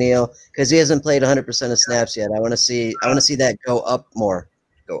Keanu Neal because he hasn't played 100% of snaps yet. I want to see that go up more,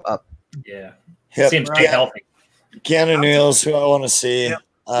 go up. Yeah, yep. Seems pretty healthy. Keanu Neal's who I want to see.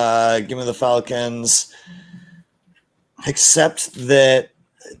 Yep. Give me the Falcons. Except that,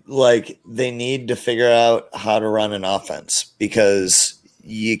 like, they need to figure out how to run an offense because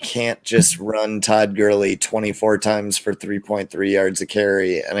you can't just run Todd Gurley 24 times for 3.3 yards a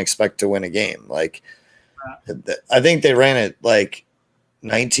carry and expect to win a game. Like, I think they ran it like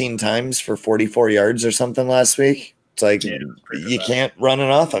 19 times for 44 yards or something last week. It's like, you can't run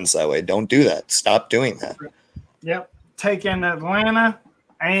an offense that way. Don't do that. Stop doing that. Yep. Taking Atlanta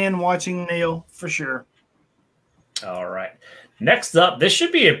and watching Neal for sure. All right. Next up, this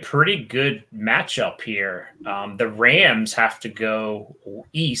should be a pretty good matchup here. The Rams have to go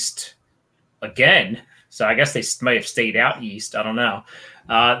east again. So I guess they might have stayed out east. I don't know.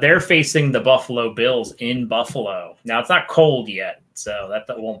 They're facing the Buffalo Bills in Buffalo. Now, it's not cold yet, so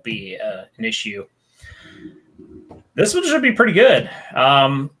that won't be an issue. This one should be pretty good.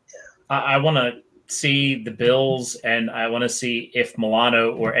 I want to see the Bills, and I want to see if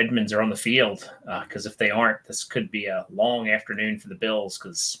Milano or Edmonds are on the field, because if they aren't, this could be a long afternoon for the Bills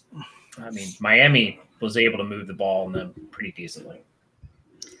because, I mean, Miami was able to move the ball on them pretty decently.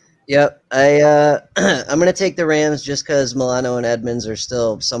 Yep. I'm going to take the Rams just because Milano and Edmonds are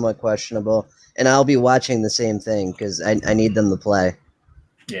still somewhat questionable, and I'll be watching the same thing because I need them to play.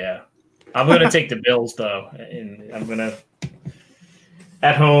 Yeah. I'm going to take the Bills, though, and I'm going to –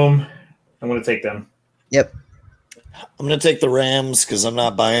 at home – I'm going to take them. Yep. I'm going to take the Rams because I'm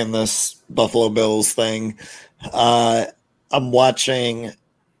not buying this Buffalo Bills thing. I'm watching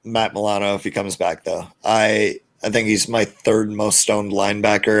Matt Milano if he comes back, though. I think he's my third most stoned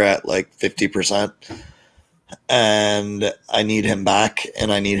linebacker at like 50%. And I need him back,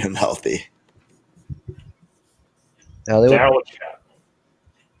 and I need him healthy. Darrell, what you got?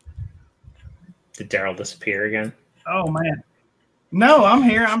 Did Darrell disappear again? Oh, man. No, I'm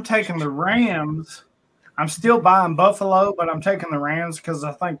here. I'm taking the Rams. I'm still buying Buffalo, but I'm taking the Rams because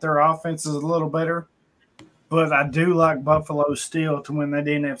I think their offense is a little better. But I do like Buffalo still to win that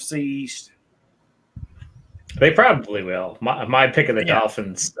NFC East. They probably will. My pick of the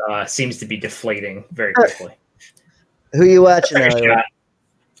Dolphins seems to be deflating very quickly. Who are you watching?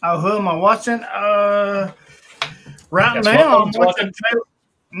 Oh, who am I watching? Right now, I'm watching Taylor.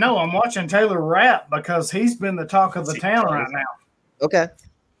 No, I'm watching Taylor Rapp because he's been the talk of the town right now. Okay.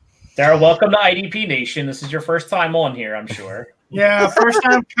 Darrell, welcome to IDP Nation. This is your first time on here, I'm sure. Yeah,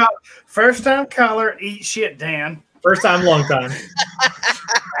 first time caller. Eat shit, Dan. First time, long time.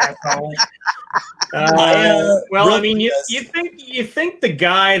 Well, I mean, you think the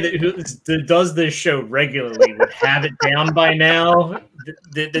guy that does this show regularly would have it down by now?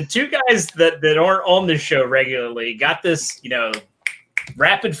 The two guys that aren't on this show regularly got this,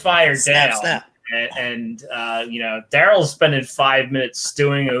 rapid fire down. Snap. And Darrell's spending 5 minutes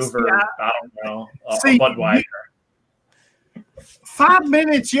stewing over, I don't know, a Budweiser. 5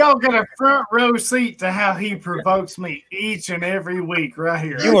 minutes, y'all get a front row seat to how he provokes me each and every week right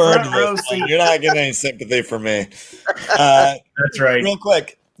here. You earned this. You're not getting any sympathy from me. That's right. Real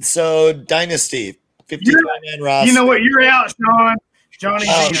quick. So, Dynasty, 53-man roster. You know what? You're out, Sean. Johnny.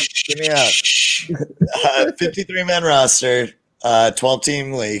 Get me out. 53-man roster,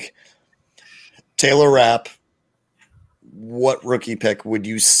 12-team league. Taylor Rapp, what rookie pick would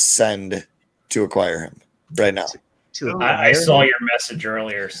you send to acquire him right now? I saw your message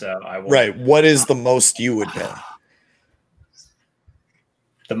earlier, so I will. Right. What is the most you would pay?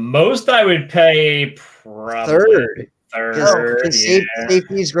 The most I would pay probably third.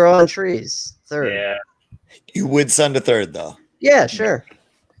 Safeties grow on trees. Third. Yeah. You would send a third, though. Yeah, sure.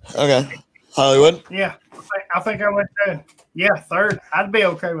 Okay. Hollywood? Yeah. I think I would too. Yeah, third. I'd be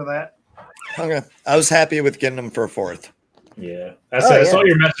okay with that. Okay. I was happy with getting him for a fourth. Yeah. I saw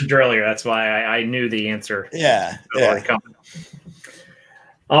your message earlier. That's why I knew the answer. Yeah.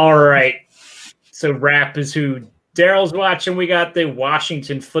 All right. So Rapp is who Darrell's watching. We got the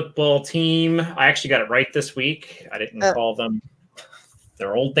Washington football team. I actually got it right this week. I didn't call them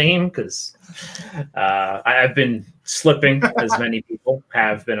their old name because I've been slipping, as many people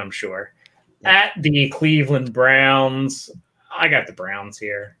have been, I'm sure. At the Cleveland Browns. I got the Browns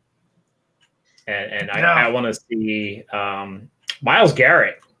here. And I want to see Myles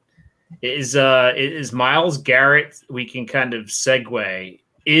Garrett. Is Myles Garrett, we can kind of segue,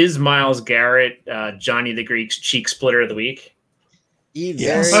 is Myles Garrett Johnny the Greek's cheek splitter of the week?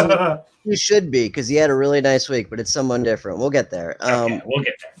 You should be, because he had a really nice week, but it's someone different. We'll get there. Okay, we'll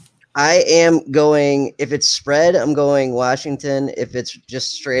get there. I am going, if it's spread, I'm going Washington. If it's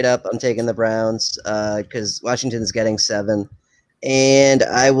just straight up, I'm taking the Browns because Washington's getting 7. And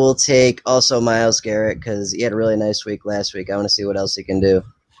I will take also Myles Garrett because he had a really nice week last week. I want to see what else he can do.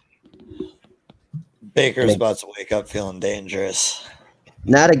 Baker's about to wake up feeling dangerous.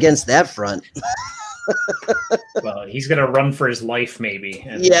 Not against that front. Well, he's going to run for his life, maybe.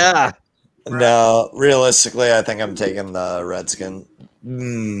 Yeah. No, realistically, I think I'm taking the Redskin,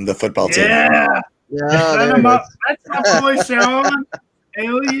 the football team. Yeah. Yeah, that's my boy, Sean.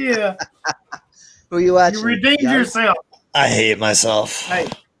 Hell yeah. Who you watching? You redeemed yourself. I hate myself. Hey.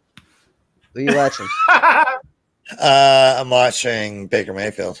 Who you watching? I'm watching Baker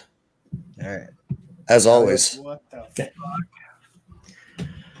Mayfield. All right. As always. What the fuck?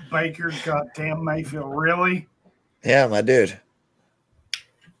 Baker, goddamn Mayfield, really? Yeah, my dude.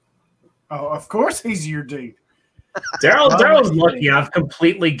 Oh, of course he's your dude. Darrell's lucky. I've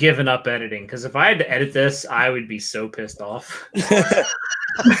completely given up editing because if I had to edit this, I would be so pissed off.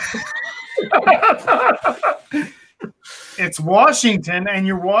 It's Washington, and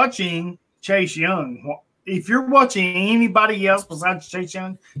you're watching Chase Young. If you're watching anybody else besides Chase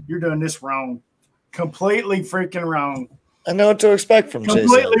Young, you're doing this wrong. Completely freaking wrong. I know what to expect from Chase Young.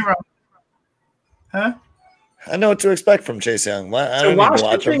 Completely wrong. Huh? I know what to expect from Chase Young. So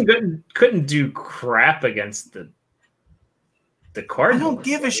Washington couldn't do crap against the Cardinals. I don't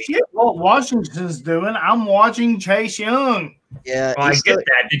give a shit what Washington's doing. I'm watching Chase Young. Yeah, I get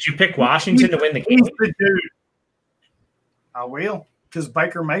that. Did you pick Washington to win the game? He's the dude. I will, because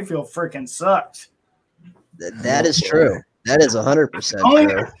Baker Mayfield freaking sucks. That is true. That is 100%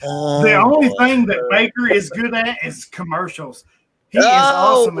 true. The only thing that Baker is good at is commercials. He is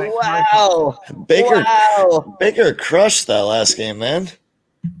awesome at commercials. Baker crushed that last game, man.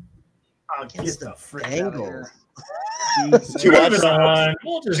 I'll get the frick out of here. Did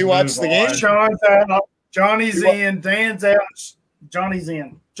you watch the game? Sean's out. Johnny's in. Dan's out. Johnny's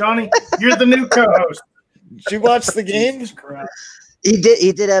in. Johnny, you're the new co-host. Did you watch the game? He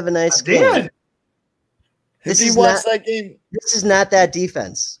did have a nice game. Did you watch that game? This is not that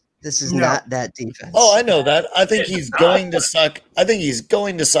defense. This is not that defense. Oh, I know that. I think he's going to suck. I think he's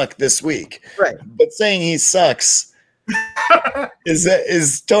going to suck this week. Right. But saying he sucks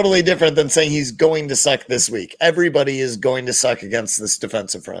is totally different than saying he's going to suck this week. Everybody is going to suck against this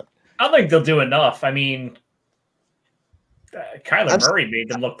defensive front. I think they'll do enough. I mean, Kyler Murray made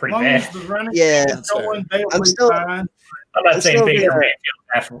them look pretty bad. Yeah. I'm not saying Baker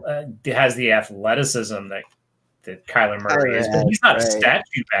Mayfield has the athleticism that Kyler Murray is, but he's not a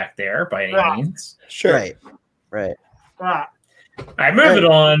statue back there by any means. Sure. Right. All right, moving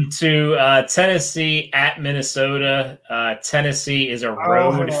on to Tennessee at Minnesota. Tennessee is a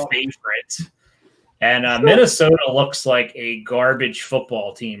road favorite. And Minnesota looks like a garbage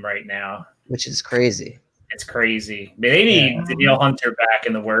football team right now. Which is crazy. It's crazy. They need Danielle Hunter back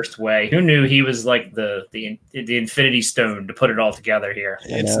in the worst way. Who knew he was like the Infinity Stone to put it all together here?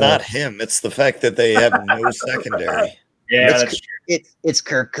 It's not him. It's the fact that they have no secondary. Yeah, that's true. It's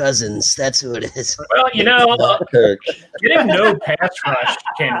Kirk Cousins. That's who it is. Well, getting no pass rush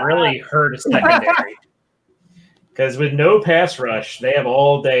can really hurt a secondary. Because with no pass rush, they have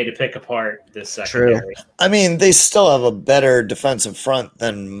all day to pick apart this secondary. True. I mean, they still have a better defensive front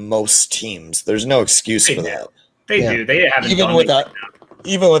than most teams. There's no excuse for that. They do. They haven't even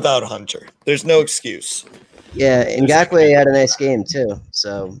without Hunter. There's no excuse. Yeah, Ngakoue had a nice game too,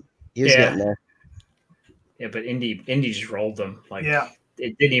 so he was getting there. Yeah, but Indy just rolled them.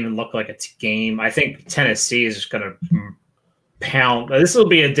 It didn't even look like a game. I think Tennessee is just going to pound. This will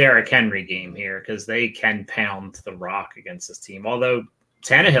be a Derrick Henry game here because they can pound the rock against this team. Although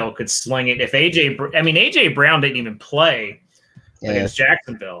Tannehill could sling it. If AJ Brown didn't even play against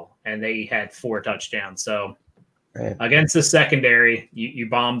Jacksonville, and they had 4 touchdowns. So against the secondary, you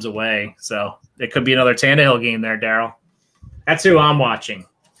bombs away. So it could be another Tannehill game there, Darrell. That's who I'm watching.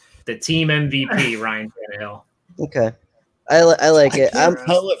 The team MVP, Ryan Tannehill. Okay, I like it. I can't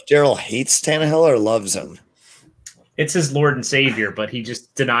tell if Darrell hates Tannehill or loves him. It's his Lord and Savior, but he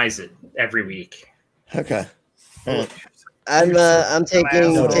just denies it every week. Okay. I'm taking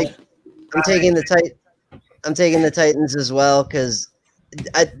the Titans as well because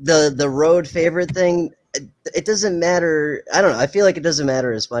the road favorite thing. It doesn't matter. I don't know. I feel like it doesn't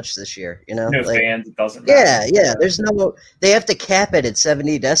matter as much this year. You know, no fans. It doesn't matter. Yeah. There's no. They have to cap it at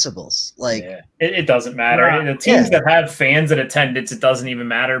 70 decibels. It doesn't matter. The teams that have fans in attendance, it doesn't even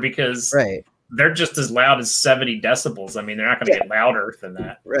matter because they're just as loud as 70 decibels. I mean, they're not going to get louder than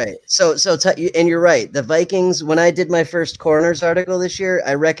that. Right. So and you're right. The Vikings, when I did my first Corners article this year,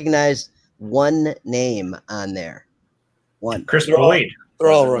 I recognized one name on there. One. Chris Boyd.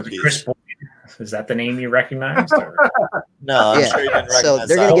 They're all rookies. Chris Boyd. Is that the name you recognized? No, I'm sure you didn't recognize so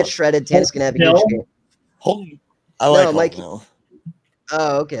they're going to get shredded. Tan's going to have a huge game. I like Mike. Hill.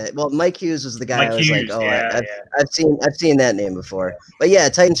 Oh, okay. Well, Mike Hughes was the guy Mike I was Hughes, like, oh, yeah, I've seen that name before. But yeah,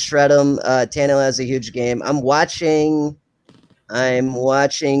 Titans shred them. Tannehill has a huge game. I'm watching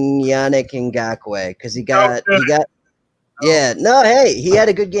Yannick Ngakoue because he got. Yeah, no, hey, he had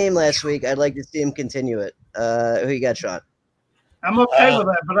a good game last week. I'd like to see him continue it. Who you got, Sean? I'm okay with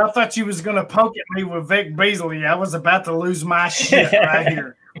that, but I thought you was going to poke at me with Vic Beasley. I was about to lose my shit right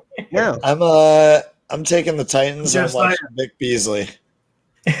here. No, I'm taking the Titans. I'm watching Vic Beasley.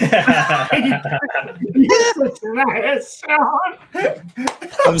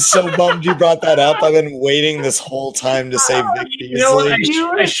 I'm so bummed you brought that up. I've been waiting this whole time to say Vic Beasley. You know what?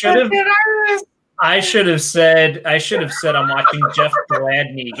 I should have said I'm watching Jeff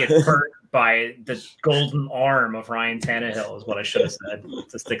Gladney get hurt by the golden arm of Ryan Tannehill is what I should have said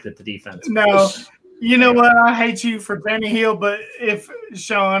to stick to the defense. No, you know what? I hate you for Tannehill, but if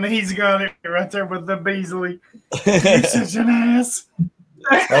Sean, he's got it right there with the Beasley. You're such an ass.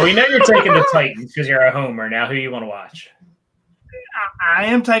 Well, we know you're taking the Titans because you're a homer. Now, who you want to watch? I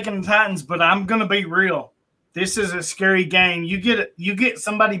am taking the Titans, but I'm going to be real. This is a scary game. You get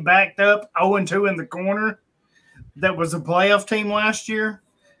somebody backed up 0-2 in the corner that was a playoff team last year.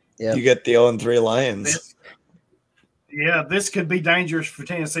 Yeah. You get the 0-3 Lions. This could be dangerous for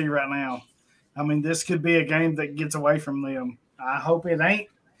Tennessee right now. I mean, this could be a game that gets away from them. I hope it ain't.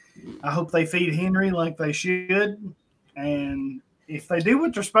 I hope they feed Henry like they should. And if they do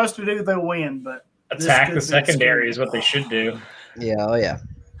what they're supposed to do, they'll win. But attack the secondary is what they should do. Yeah, oh yeah.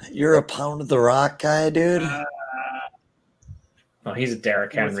 You're a pound of the rock guy, dude. He's a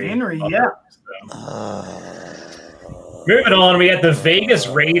Derrick Henry. Yeah. Moving on, we got the Vegas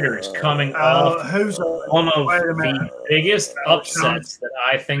Raiders coming off one of the biggest upsets that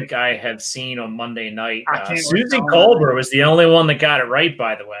I think I have seen on Monday night. Susie Colbert was the only one that got it right,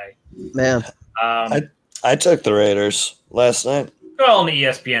 by the way. Man. I took the Raiders last night. Well, on the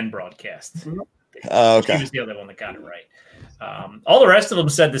ESPN broadcast. Okay. She was the only one that got it right. All the rest of them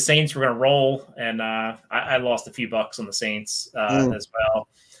said the Saints were going to roll, and I lost a few bucks on the Saints as well.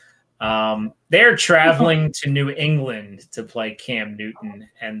 They're traveling to New England to play Cam Newton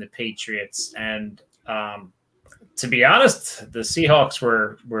and the Patriots. And to be honest, the Seahawks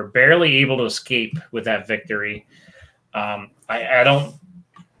were barely able to escape with that victory. I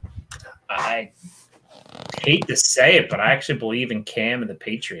hate to say it, but I actually believe in Cam and the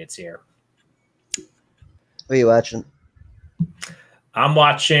Patriots here. Who are you watching? I'm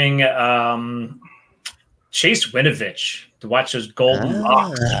watching Chase Winovich to watch those golden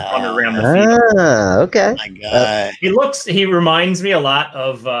locks run around the field. Okay. My guy. He reminds me a lot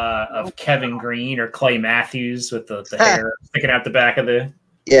of Kevin Green or Clay Matthews with the hair sticking out the back of the.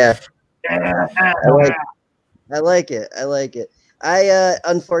 Yeah. I like it. I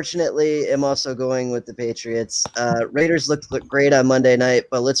unfortunately am also going with the Patriots. Raiders looked great on Monday night,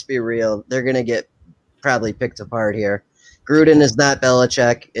 but let's be real. They're going to get probably picked apart here. Gruden is not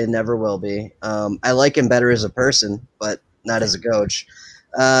Belichick. It never will be. I like him better as a person, but not as a coach.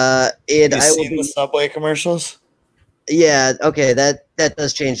 Have you seen the Subway commercials? Yeah, okay, that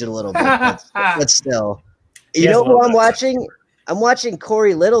does change it a little bit, but still. You know who I'm watching? I'm watching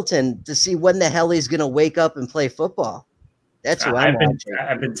Corey Littleton to see when the hell he's going to wake up and play football. That's who I'm watching.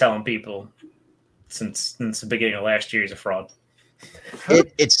 I've been telling people since the beginning of last year he's a fraud.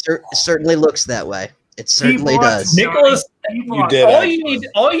 It certainly looks that way. It certainly does. Nicholas, you did.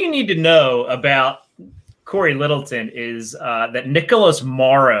 All you need to know about Corey Littleton is that Nicholas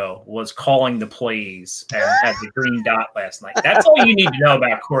Morrow was calling the plays and had the green dot last night. That's all you need to know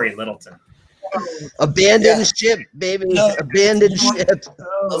about Corey Littleton. Abandoned ship, baby. No. Abandoned ship.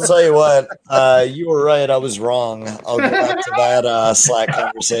 I'll tell you what. You were right. I was wrong. I'll go back to that Slack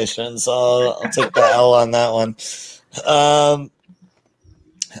conversation. So I'll take the L on that one.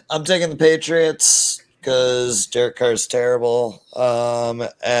 I'm taking the Patriots because Derek Carr's terrible.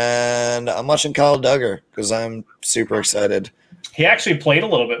 And I'm watching Kyle Duggar because I'm super excited. He actually played a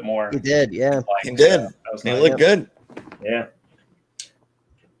little bit more. He did, yeah. He did. He looked good. Yeah.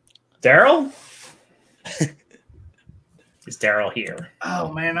 Darrell? Is Darrell here?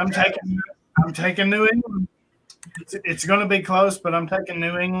 Oh man, I'm taking New England. It's going to be close, but I'm taking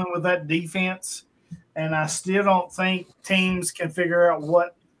New England with that defense, and I still don't think teams can figure out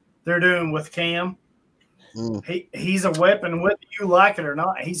what they're doing with Cam. He's a weapon, whether you like it or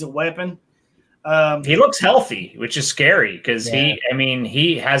not. He's a weapon. He looks healthy, which is scary because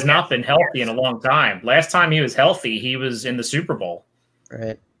he has not been healthy in a long time. Last time he was healthy, he was in the Super Bowl.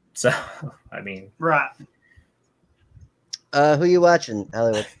 Right. So, I mean. Right. Who you watching,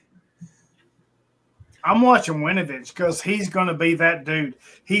 Hollywood? I'm watching Winovich because he's going to be that dude.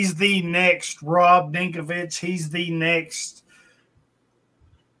 He's the next Rob Dinkovich. He's the next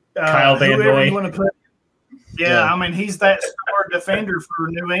Kyle Van Noy. You want to put. Yeah, I mean, he's that star defender for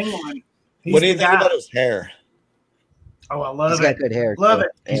New England. What do you think about his hair? Oh, I love it. He's got good hair. Love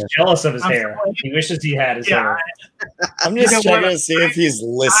it. He's jealous of his hair. He wishes he had his hair. I'm just checking to see if he's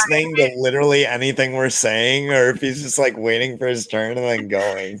listening to literally anything we're saying or if he's just like waiting for his turn and then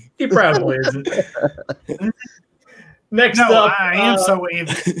going. He probably isn't. Next up. I am so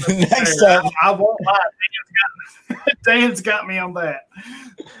envious. Next up. I won't lie. Dan's got me on that.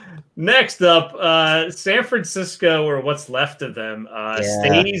 Next up, San Francisco, or what's left of them,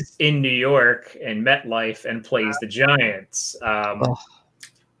 stays in New York and MetLife and plays the Giants. I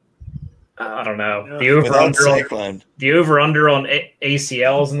don't know. The over-under on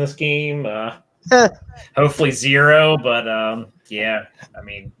ACLs in this game, hopefully 0, but yeah, I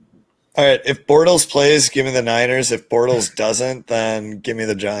mean. All right, if Bortles plays, give me the Niners. If Bortles doesn't, then give me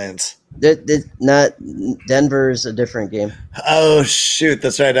the Giants. Not Denver's a different game. Oh shoot,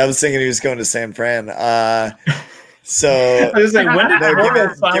 that's right. I was thinking he was going to San Fran. So I was like, when did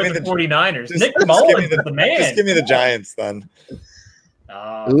Bortles sign with the 49ers? Nick Mullins is the man. Just give me the Giants then.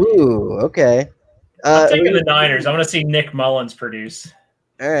 Ooh, okay. I'm taking the Niners. I want to see Nick Mullins produce.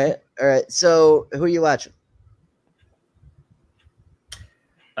 All right. So who are you watching?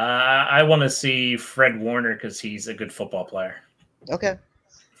 I want to see Fred Warner because he's a good football player. Okay.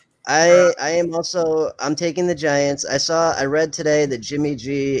 I am also. I'm taking the Giants. I read today that Jimmy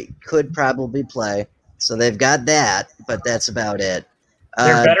G could probably play, so they've got that, but that's about it.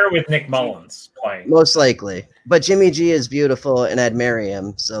 They're better with Nick Mullins playing, most likely. But Jimmy G is beautiful, and I'd marry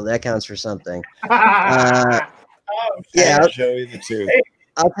him, so that counts for something. Yeah, Joey the two.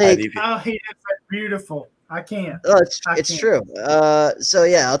 I'll take. Oh, he is beautiful. I can't. Oh, it's true. So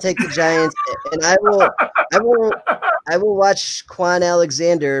yeah, I'll take the Giants, and I will watch Quan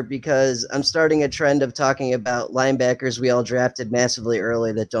Alexander because I'm starting a trend of talking about linebackers we all drafted massively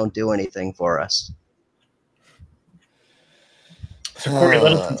early that don't do anything for us. So Corey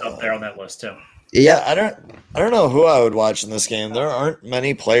Littleton's up there on that list too. Yeah, I don't know who I would watch in this game. There aren't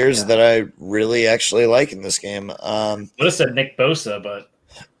many players that I really actually like in this game. Would have said Nick Bosa, but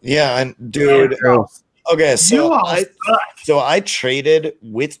yeah, and dude. Okay, so I traded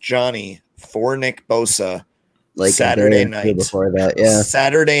with Johnny for Nick Bosa Saturday night. Before that, yeah.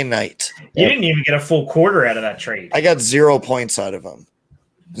 Saturday night. You didn't even get a full quarter out of that trade. I got 0 points out of him.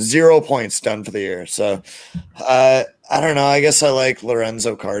 0 points done for the year. So I don't know. I guess I like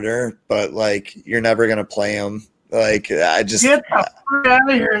Lorenzo Carter, but like you're never gonna play him. Like I just get the fuck out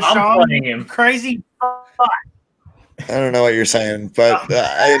of here, Sean. I'm playing him. Crazy fuck. I don't know what you're saying, but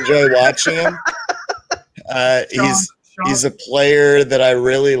I enjoy watching him. He's a player that I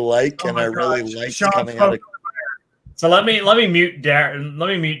really like, and I really like coming out of. So let me mute Darrell. Let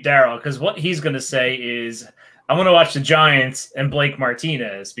me mute Darrell because what he's going to say is I'm going to watch the Giants and Blake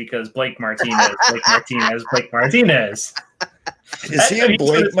Martinez because Blake Martinez. Is he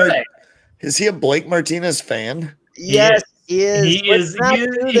a Blake Martinez fan? Yes. He is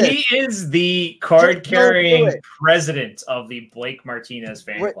the card-carrying president of the Blake Martinez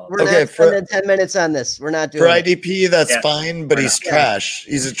fan club. We're not spending 10 minutes on this. We're not doing it. For IDP, that's fine, but he's trash.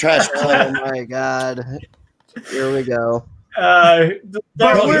 He's a trash player. Oh, my God. Here we go. But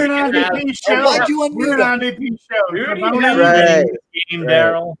we're an IDP show. We're an IDP show. Game,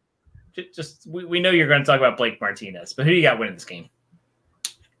 Darrell. Just we know you're going to talk about Blake Martinez, but who do you got winning this game?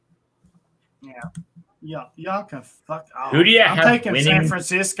 Yeah, y'all can fuck off. Who do you have I'm taking winning? San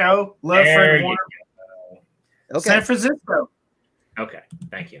Francisco. Love Fred Warner. Okay. San Francisco. Okay,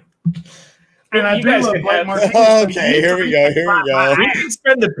 thank you. And I do love Blake Martinez. Okay, here we go. We can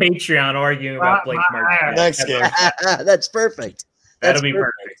spend the Patreon arguing about Blake Martinez. Next game. That's perfect. That'll be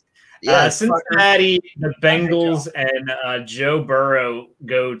perfect. Yeah, Cincinnati, the Bengals, and Joe Burrow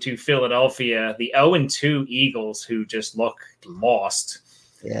go to Philadelphia. The 0-2 Eagles, who just look lost.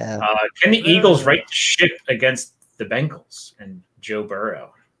 Yeah. Can the Eagles right the ship against the Bengals and Joe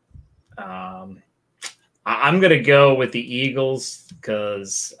Burrow? I'm going to go with the Eagles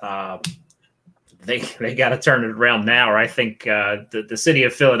because they got to turn it around now. Or I think the city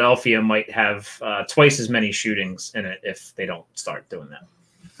of Philadelphia might have twice as many shootings in it if they don't start doing that.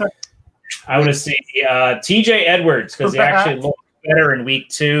 I want to see TJ Edwards because he actually looked better in week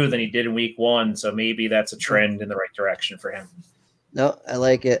 2 than he did in week 1. So maybe that's a trend in the right direction for him. No, I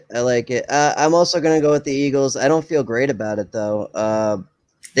like it. I like it. I'm also going to go with the Eagles. I don't feel great about it though.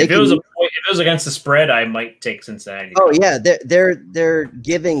 If it was against the spread, I might take Cincinnati. Oh yeah, they're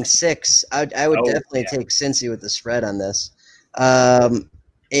giving 6. I would definitely take Cincy with the spread on this.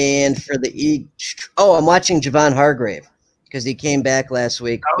 And for the I'm watching Javon Hargrave because he came back last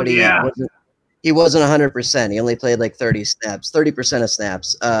week, but he wasn't 100%. He only played like 30% of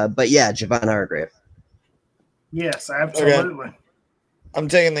snaps. But yeah, Javon Hargrave. Yes, absolutely. Okay. I'm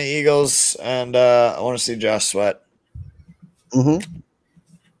taking the Eagles, and I want to see Josh Sweat. Mm-hmm.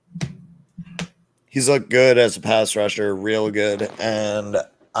 He's looked good as a pass rusher, real good, and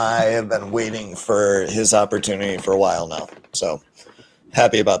I have been waiting for his opportunity for a while now. So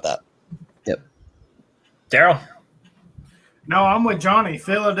happy about that. Yep. Darrell? No, I'm with Johnny.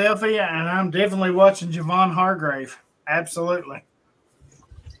 Philadelphia, and I'm definitely watching Javon Hargrave. Absolutely.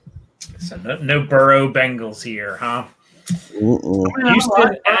 So no Burrow Bengals here, huh?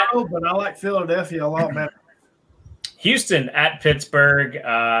 Houston, but I like Philadelphia a lot better. Houston at Pittsburgh,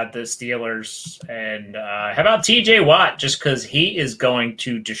 the Steelers, and how about TJ Watt? Just because he is going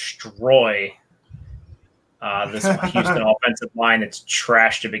to destroy this Houston offensive line. It's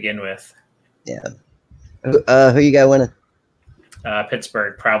trash to begin with. Yeah. Who you got winning?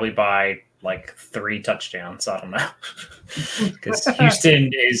 Pittsburgh, probably by like 3 touchdowns. I don't know, because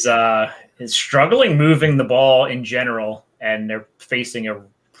Houston is struggling moving the ball in general, and they're facing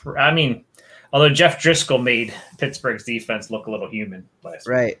although Jeff Driscoll made Pittsburgh's defense look a little human last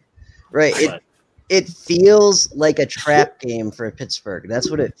week. Right. It feels like a trap game for Pittsburgh. That's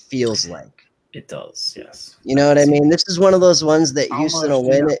what it feels like. It does, yes. You know what I mean? This is one of those ones that Houston will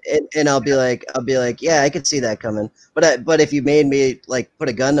win, and I'll be like, yeah, I could see that coming. But if you made me like put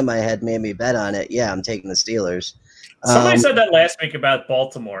a gun to my head, made me bet on it, yeah, I'm taking the Steelers. Somebody said that last week about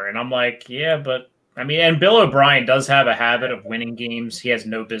Baltimore, and I'm like, yeah, but and Bill O'Brien does have a habit of winning games he has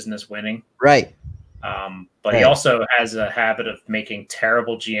no business winning. Right. But he also has a habit of making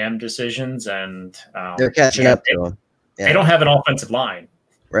terrible GM decisions, and they're catching up to him. Yeah. They don't have an offensive line.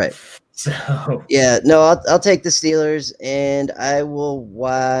 Right. So yeah, no, I'll take the Steelers, and I will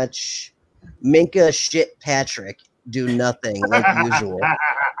watch Minka Patrick do nothing like usual.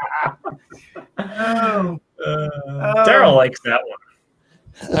 Darrell likes that one.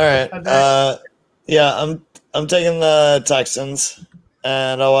 All right. Yeah, I'm taking the Texans,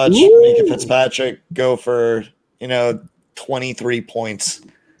 and I'll watch Minka Fitzpatrick go for 23 points.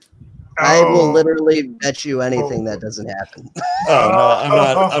 I will literally bet you anything that doesn't happen. Oh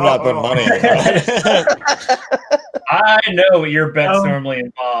no, I'm not putting money on that. I know what your bets normally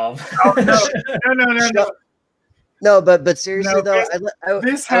involve. No. No, but seriously though,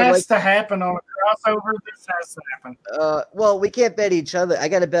 this has to happen on a crossover. This has to happen. Well, we can't bet each other. I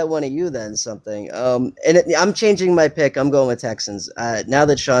got to bet one of you then something. I'm changing my pick. I'm going with Texans. Now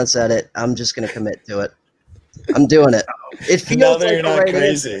that Sean said it, I'm just going to commit to it. I'm doing it. It feels now that like you're not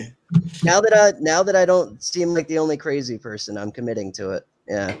crazy. Answer. Now that I don't seem like the only crazy person, I'm committing to it.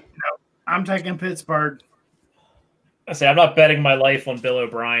 Yeah. No, I'm taking Pittsburgh. I say I'm not betting my life on Bill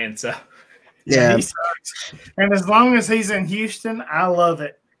O'Brien, so yeah. He sucks. And as long as he's in Houston, I love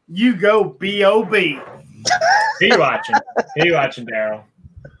it. You go B.O.B. Who you watching? Who you watching, Darrell?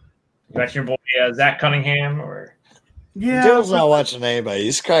 You watching your boy Zach Cunningham or? Yeah, Darrell's not watching anybody.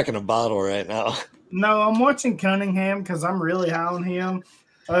 He's cracking a bottle right now. No, I'm watching Cunningham because I'm really high on him.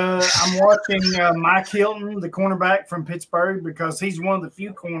 I'm watching Mike Hilton, the cornerback from Pittsburgh, because he's one of the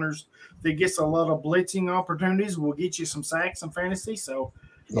few corners that gets a lot of blitzing opportunities. Will get you some sacks and fantasy. So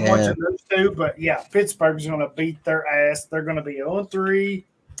I'm watching those two. But yeah, Pittsburgh's going to beat their ass. They're going to be 0-3.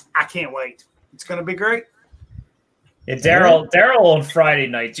 I can't wait. It's going to be great. Yeah, Darrell on Friday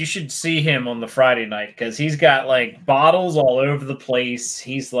nights. You should see him on the Friday night because he's got like bottles all over the place.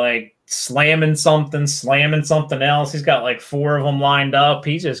 He's like slamming something else. He's got like 4 of them lined up.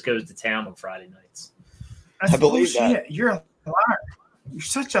 He just goes to town on Friday nights. I believe that. You're a liar. You're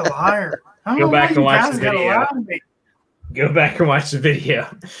such a liar. Go back and watch the video. Go back and watch the video.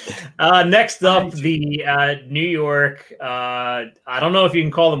 Next up, the New York, I don't know if you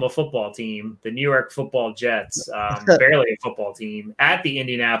can call them a football team, the New York Football Jets, barely a football team, at the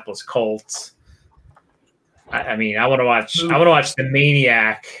Indianapolis Colts. I want to watch the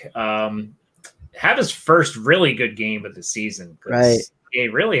Maniac have his first really good game of the season. Right.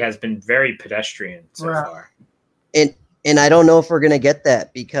 It really has been very pedestrian so far. And I don't know if we're going to get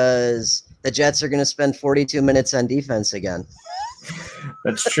that because the Jets are going to spend 42 minutes on defense again.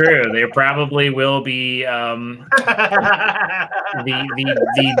 That's true. They probably will be. The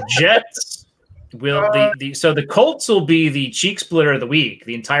Jets will so the Colts will be the cheek splitter of the week,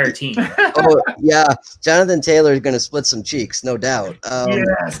 the entire team. Oh yeah, Jonathan Taylor is going to split some cheeks, no doubt.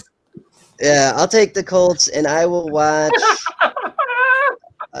 Yes. Yeah, I'll take the Colts, and I will watch.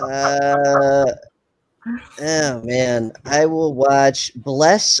 Oh man, I will watch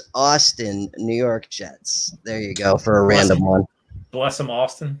Bless Austin, New York Jets. There you go for a random one. Bless them,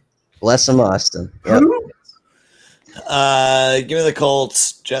 Austin. Bless them, Austin. Yep. Give me the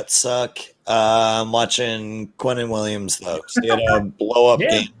Colts. Jets suck. I'm watching Quinnen Williams though. He had a blow up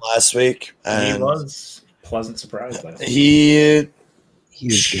game last week, and he was pleasant surprise. He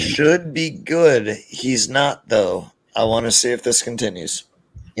should be good. He's not though. I want to see if this continues.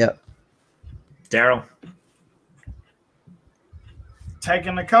 Yep. Darrell.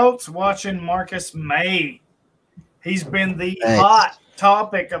 Taking the Colts, watching Marcus May. He's been the hot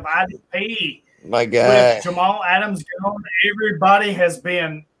topic of IDP. My guy. With Jamal Adams gone, everybody has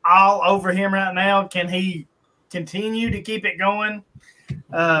been all over him right now. Can he continue to keep it going?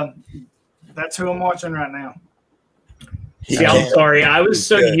 That's who I'm watching right now. See, I'm sorry. I was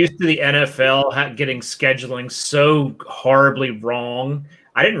so used to the NFL getting scheduling so horribly wrong.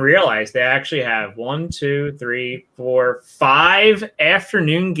 I didn't realize they actually have 1, 2, 3, 4, 5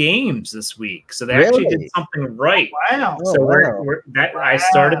 afternoon games this week. So they actually did something right. Wow. So I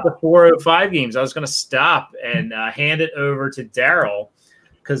started the 4:05 games. I was going to stop and hand it over to Darrell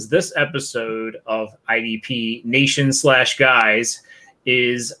because this episode of IDP Nation /Guys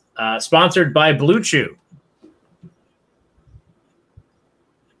is sponsored by Blue Chew.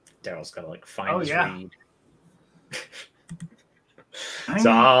 Darrell's got to find his read. So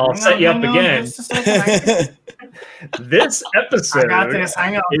I'll set you up again. This episode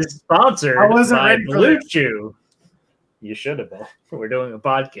is sponsored by Blue Chew. You should have been. We're doing a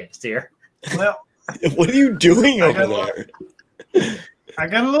podcast here. Well, what are you doing over there? I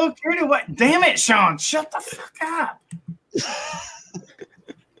got a little carried away. Damn it, Sean. Shut the fuck up.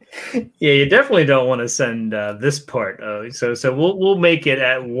 Yeah, you definitely don't want to send this part. So we'll make it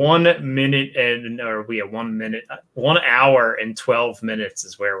at 1 minute 1 hour and 12 minutes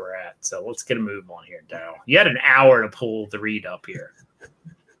is where we're at. So let's get a move on here, Darrell. You had an hour to pull the read up here.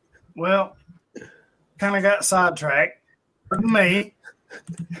 Well, kind of got sidetracked. For me,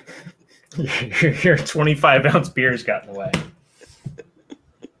 your 25-ounce beer's got in the way.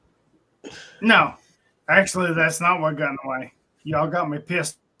 No, actually, that's not what got in the way. Y'all got me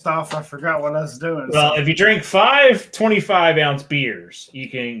pissed off. I forgot what I was doing. Well, if you drink 5 25-ounce beers, you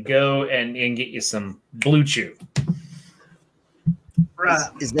can go and get you some Blue Chew. Right.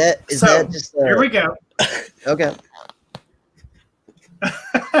 Is that just here we go. Okay.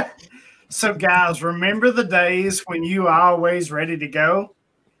 So, guys, remember the days when you are always ready to go?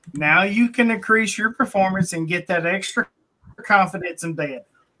 Now you can increase your performance and get that extra confidence in bed.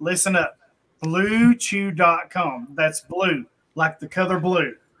 Listen up. BlueChew.com. That's blue, like the color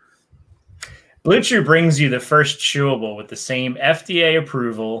blue. Blue Chew brings you the first chewable with the same FDA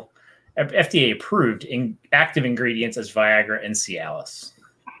approved active ingredients as Viagra and Cialis.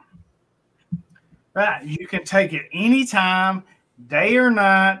 Right. You can take it anytime, day or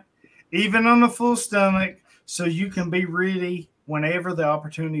night, even on a full stomach, so you can be ready whenever the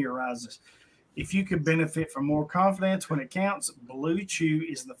opportunity arises. If you could benefit from more confidence when it counts, Blue Chew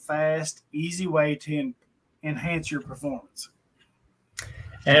is the fast, easy way to enhance your performance.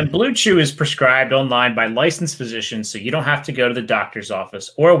 And Blue Chew is prescribed online by licensed physicians, so you don't have to go to the doctor's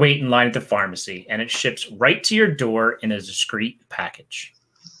office or wait in line at the pharmacy, and it ships right to your door in a discreet package.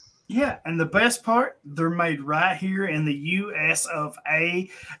 Yeah, and the best part, they're made right here in the U.S. of A.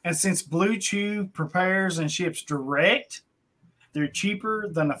 And since Blue Chew prepares and ships direct, they're cheaper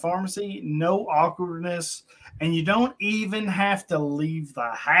than a pharmacy, no awkwardness, and you don't even have to leave the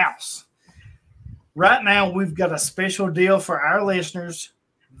house. Right now, we've got a special deal for our listeners.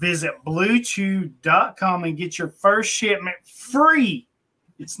 Visit BlueChew.com and get your first shipment free.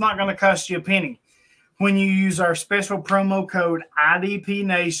 It's not going to cost you a penny. When you use our special promo code IDP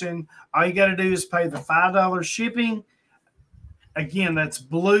Nation, all you got to do is pay the $5 shipping. Again, that's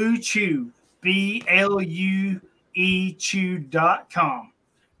Blue Chew, BlueChew.com.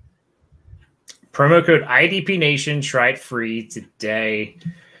 Promo code IDP Nation. Try it free today.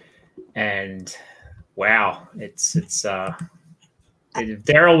 And wow, if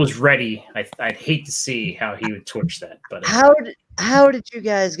Darrell was ready, I'd hate to see how he would torch that. But how did you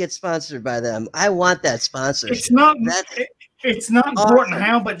guys get sponsored by them? I want that sponsorship. It's not important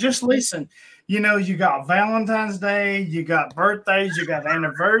how, but just listen. You know, you got Valentine's Day, you got birthdays, you got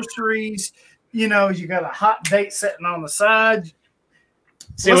anniversaries. You know, you got a hot date sitting on the side.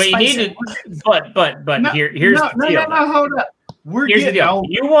 So what you needed, but here's the deal. No, hold up. Here's the deal.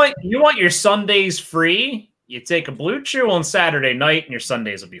 You want your Sundays free? You take a Blue Chew on Saturday night, and your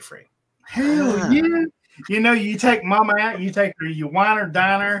Sundays will be free. Hell yeah! You know, you take Mama out. You take her. You wine her,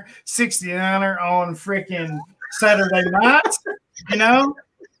 dine her, 69er on freaking Saturday nights. You know,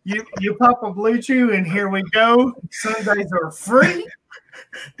 you pop a Blue Chew, and here we go. Sundays are free.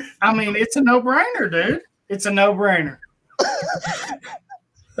 I mean, it's a no-brainer, dude. It's a no-brainer.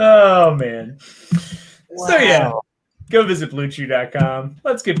 Oh man. Wow. So yeah. Go visit BlueChew.com.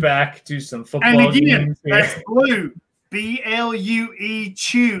 Let's get back to some football. And again, games here. that's Blue, BLUE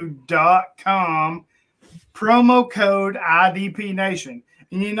Chew.com. Promo code IDP Nation.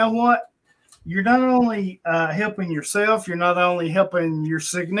 And you know what? You're not only helping yourself, you're not only helping your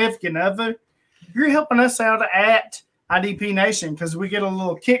significant other, you're helping us out at IDP Nation because we get a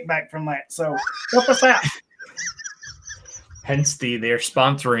little kickback from that. So help us out. Hence they're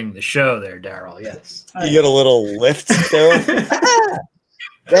sponsoring the show there, Darrell. Yes. You get a little lift there.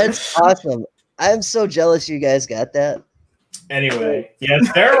 That's awesome. I'm so jealous you guys got that. Anyway, yes,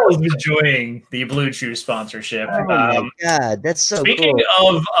 Darrell is enjoying the Blue Chew sponsorship. Oh my God, that's so speaking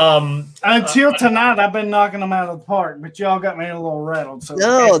cool. of until tonight, I've been knocking them out of the park, but y'all got me a little rattled. So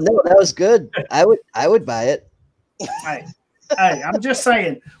no, that was good. I would buy it. Hey, I'm just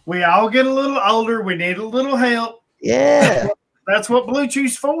saying, we all get a little older. We need a little help. Yeah. That's what Blue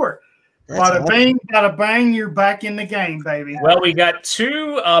Chew's for. Bada bing, bada bang, you're back in the game, baby. Well, we got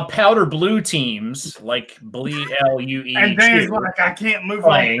two powder blue teams, like BLUE. And Dan's like, I can't move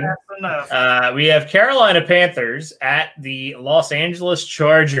on fast enough. We have Carolina Panthers at the Los Angeles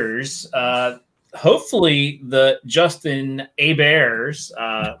Chargers. Hopefully, the Justin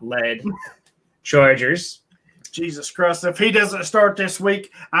Herbert led Chargers. Jesus Christ, if he doesn't start this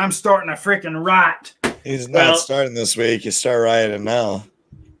week, I'm starting a freaking riot. He's not starting this week. You start rioting now.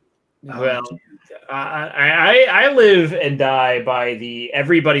 Well, I live and die by the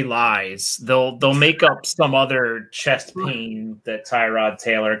everybody lies. They'll make up some other chest pain that Tyrod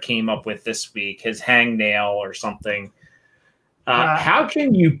Taylor came up with this week, his hangnail or something. How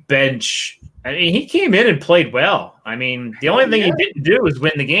can you bench? I mean, he came in and played well. I mean, the only thing he didn't do was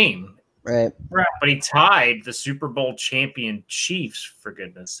win the game. Right. But he tied the Super Bowl champion Chiefs, for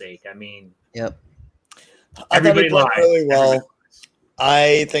goodness sake. I mean, yep. I thought he played really well.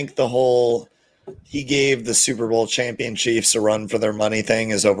 I think he gave the Super Bowl champion Chiefs a run for their money thing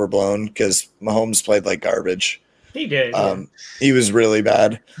is overblown because Mahomes played like garbage. He did. He was really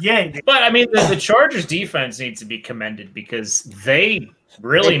bad. Yeah. But, I mean, the Chargers defense needs to be commended because they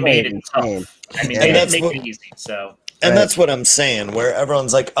really made it tough. I mean, they didn't make it easy. So. And that's what I'm saying, where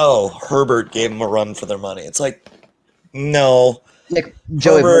everyone's like, oh, Herbert gave him a run for their money. It's like, no.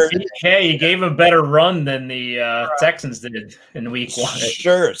 Hey, he gave him a better run than the Texans did in week 1.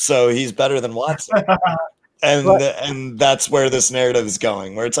 Sure. So he's better than Watson. and that's where this narrative is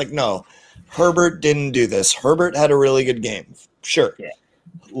going, where it's like, no, Herbert didn't do this. Herbert had a really good game. Sure. Yeah.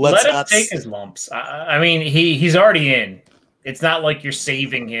 Let him take his lumps. I mean, he's already in. It's not like you're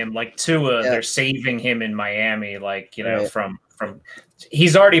saving him like Tua. They're saving him in Miami, like from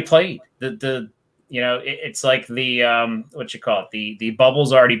he's already played. It's like the what you call it, the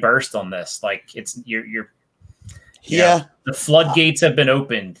bubble's already burst on this. Like it's the floodgates have been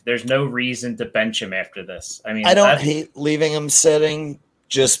opened. There's no reason to bench him after this. I mean, I don't hate leaving him sitting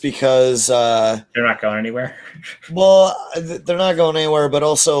just because they're not going anywhere. Well, they're not going anywhere, but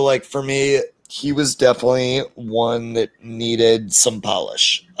also like for me, he was definitely one that needed some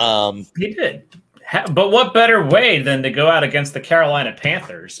polish. He did. But what better way than to go out against the Carolina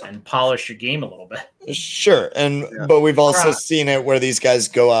Panthers and polish your game a little bit? Sure. But we've also seen it where these guys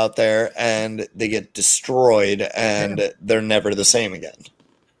go out there and they get destroyed and they're never the same again.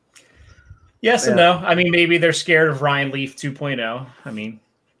 Yes and no. I mean, maybe they're scared of Ryan Leaf 2.0. I mean,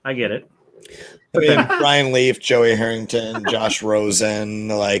 I get it. I mean, Ryan Leaf, Joey Harrington, Josh Rosen,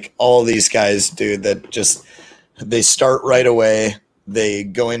 like all these guys, dude, that just they start right away. They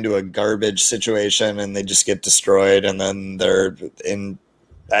go into a garbage situation and they just get destroyed, and then they're in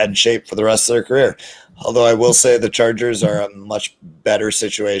bad shape for the rest of their career. Although I will say the Chargers are a much better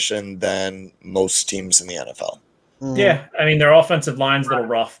situation than most teams in the NFL. Yeah, I mean, their offensive line's a little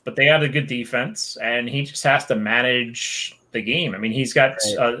rough, but they have a good defense, and he just has to manage the game. I mean, he's got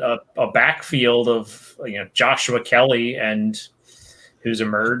a backfield of Joshua Kelly and who's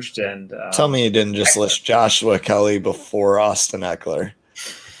emerged. And tell me you didn't just list Joshua Kelly before Austin Eckler.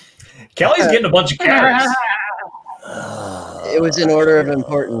 Kelly's getting a bunch of carries. It was in order of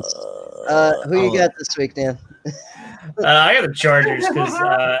importance. Who you got this week, Dan? I got the Chargers because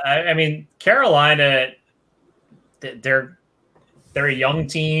I mean Carolina. They're a young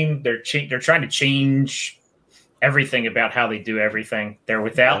team. They're trying to change everything about how they do everything. They're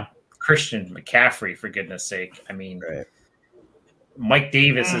without Christian McCaffrey, for goodness sake. I mean, Mike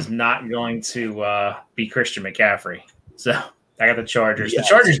Davis is not going to be Christian McCaffrey. So I got the Chargers. Yes. The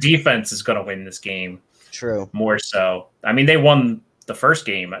Chargers defense is going to win this game. True. More so. I mean, they won the first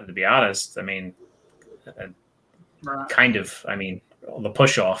game, to be honest. I mean, kind of. I mean, the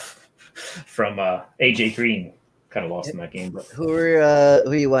push off from AJ Green kind of lost in that game. But who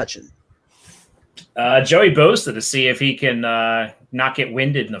are you watching? Joey Bosa, to see if he can not get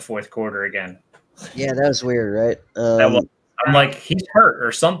winded in the fourth quarter again. Yeah, that was weird, right? I'm like, he's hurt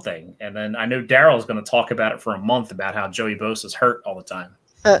or something. And then I know Darrell's going to talk about it for a month about how Joey Bosa's hurt all the time.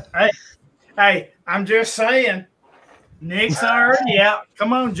 Hey, I'm just saying. Nick's already out.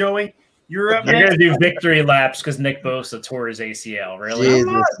 Come on, Joey. You're up. You're going to do victory laps because Nick Bosa tore his ACL. Really?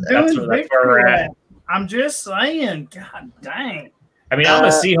 I'm not doing victory laps. I'm just saying. God dang. I mean, I'm a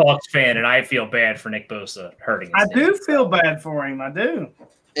Seahawks fan, and I feel bad for Nick Bosa hurting. I do feel bad for him. I do.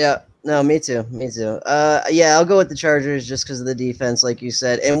 Yeah. No, me too. Me too. Yeah, I'll go with the Chargers just because of the defense, like you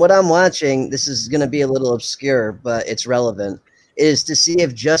said. And what I'm watching, this is going to be a little obscure, but it's relevant, is to see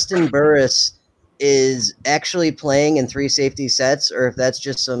if Justin Burris is actually playing in 3 safety sets or if that's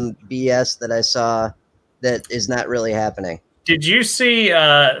just some BS that I saw that is not really happening. Did you see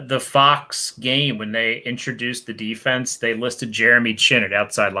the Fox game when they introduced the defense? They listed Jeremy Chin at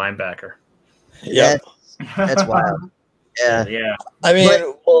outside linebacker. Yeah. That's wild. Yeah. Yeah. I mean,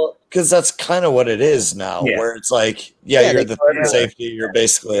 because that's kind of what it is now, where it's like, you're the third safety, you're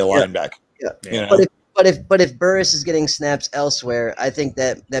basically a linebacker. Yeah. You know? But if Burris is getting snaps elsewhere, I think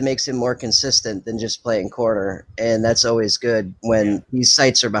that makes him more consistent than just playing corner, and that's always good when these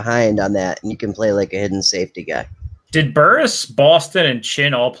sites are behind on that, and you can play like a hidden safety guy. Did Burris, Boston, and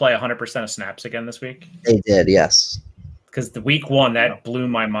Chin all play 100% of snaps again this week? They did, yes. Because the week 1, that blew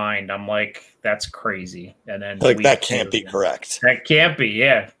my mind. I'm like, that's crazy. And then like that can't be correct. That can't be,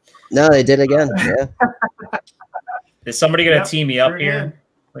 yeah. No, they did again. Yeah. Is somebody going to team me up here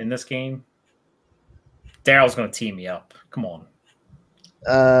in this game? Darrell's going to team me up. Come on.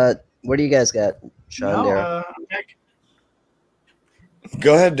 What do you guys got, Sean? No,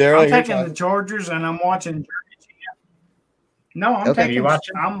 go ahead, Darrell. I'm taking the Chargers, and I'm watching. No, I'm taking.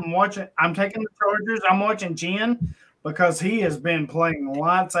 I'm taking the Chargers. I'm watching Jen because he has been playing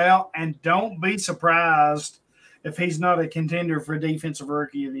lights out, and don't be surprised if he's not a contender for Defensive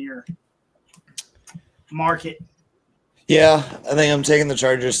Rookie of the Year. Mark it. Yeah, I think I'm taking the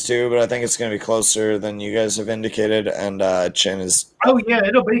Chargers too, but I think it's going to be closer than you guys have indicated. And Chin is. Oh yeah,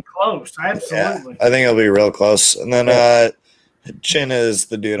 it'll be close. Absolutely. Yeah, I think it'll be real close. And then Chin is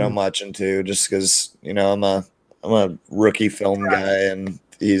the dude I'm watching too, just because I'm a rookie film guy, and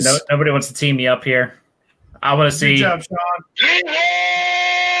he's nobody wants to team me up here. I want to see. Good job, Sean.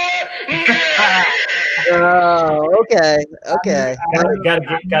 Oh, okay.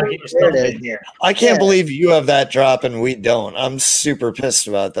 Gotta get your stuff in here. I can't believe you have that drop and we don't. I'm super pissed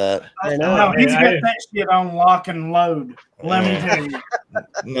about that. I know. No, he's got that shit on lock and load. Let me tell you.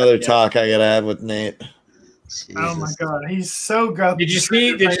 Another talk I gotta have with Nate. Jesus. Oh my god, he's so good. Did you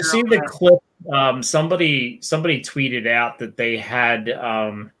see the clip? Somebody tweeted out that they had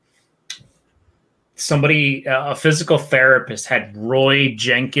a physical therapist had Roy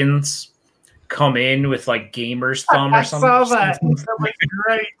Jenkins come in with like gamer's thumb or something. I saw that. That was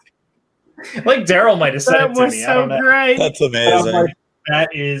great. Like Darrell might have said it to me. So I don't know. Great. That's amazing. Like,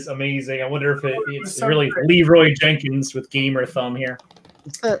 that is amazing. I wonder if it's so really great. Leroy Jenkins with gamer thumb here.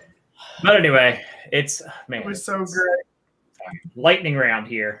 But anyway, it was so great. Lightning round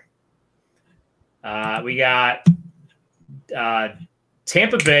here. We got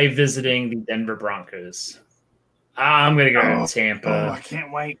Tampa Bay visiting the Denver Broncos. I'm going to go to Tampa. Oh, I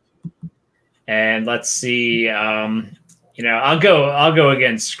can't wait. And let's see. I'll go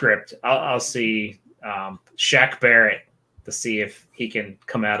against script. I'll see Shaq Barrett to see if he can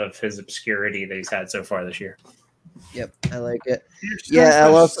come out of his obscurity that he's had so far this year. Yep, I like it.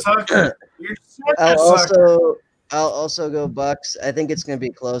 I'll also go Bucks. I think it's going to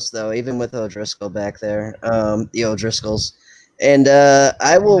be close though, even with O'Driscoll back there. The O'Driscolls. And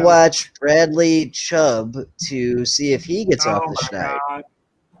I will watch Bradley Chubb to see if he gets off the schneid.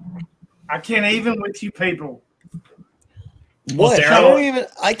 I can't even with you people. What?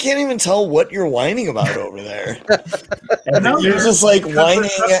 I can't even tell what you're whining about over there. You're just like whining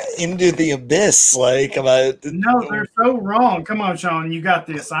into the abyss, like about. No, they're so wrong. Come on, Sean, you got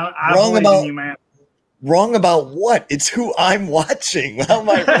this. I believe in you, man. Wrong about what? It's who I'm watching. How am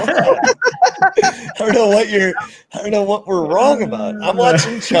I wrong? I don't know what we're wrong about. I'm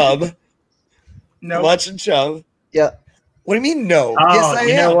watching Chubb. No, I'm watching Chubb. Yeah. What do you mean no? Oh, yes, I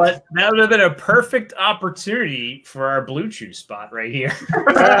you am. know what? That would have been a perfect opportunity for our Blue Chew spot right here.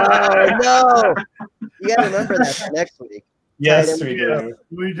 Oh no! You got to remember that for next week. Yes, we do.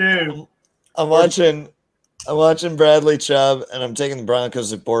 We do. I'm watching Bradley Chubb, and I'm taking the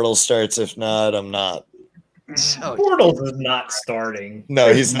Broncos if Bortles starts. If not, I'm not. So, Bortles is not starting.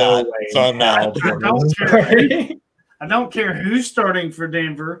 No, he's not. So I'm not. I don't care who's starting for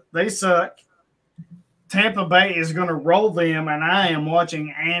Denver. They suck. Tampa Bay is going to roll them, and I am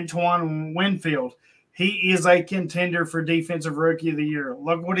watching Antoine Winfield. He is a contender for Defensive Rookie of the Year.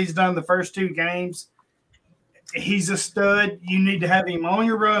 Look what he's done the first 2 games. He's a stud. You need to have him on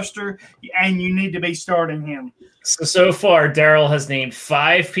your roster, and you need to be starting him. So far, Darrell has named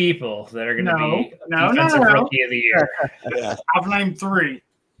 5 people that are going to be Defensive Rookie of the Year. Yeah. I've named 3.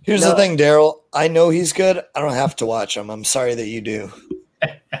 Here's the thing, Darrell. I know he's good. I don't have to watch him. I'm sorry that you do.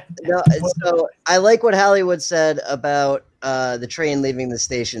 No, so I like what Hollywood said about the train leaving the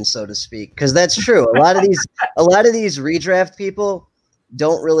station, so to speak, because that's true. A lot of these redraft people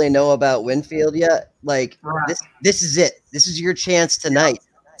don't really know about Winfield yet. Like this is it. This is your chance tonight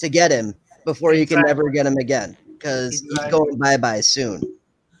to get him before you can never get him again, because he's going bye-bye soon.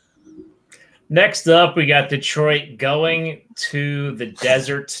 Next up, we got Detroit going to the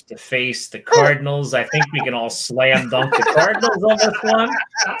desert to face the Cardinals. I think we can all slam dunk the Cardinals on this one.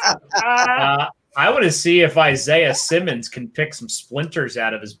 I want to see if Isaiah Simmons can pick some splinters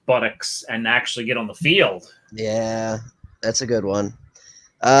out of his buttocks and actually get on the field. Yeah, that's a good one.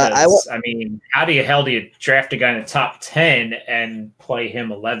 I mean, how the hell do you draft a guy in the top 10 and play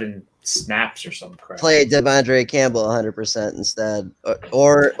him 11 snaps or some crap? Play Devondre Campbell 100% instead,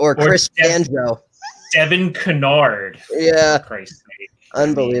 or Chris Banjo, Devin Kennard. Yeah, Christ,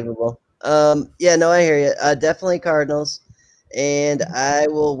 unbelievable. Yeah, no, I hear you. Definitely Cardinals, and I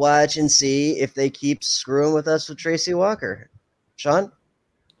will watch and see if they keep screwing with us with Tracy Walker. Sean?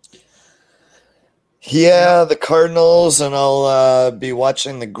 Yeah, the Cardinals, and I'll be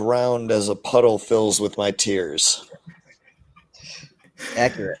watching the ground as a puddle fills with my tears.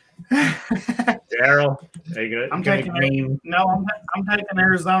 Accurate. Darrell, I'm taking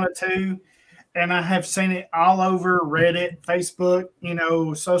Arizona too, and I have seen it all over Reddit, Facebook,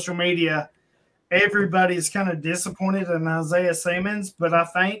 social media. Everybody's kind of disappointed in Isaiah Simmons, but I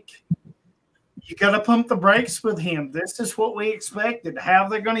think you got to pump the brakes with him. This is what we expected. How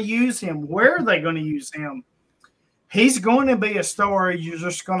they're going to use him? Where are they going to use him? He's going to be a star. You're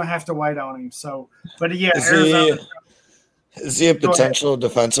just going to have to wait on him. So, but yeah, is he a potential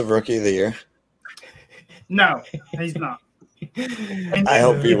defensive rookie of the year? No, he's not. I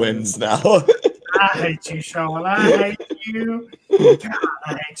hope he wins now. I hate you, Sean. I hate you. God,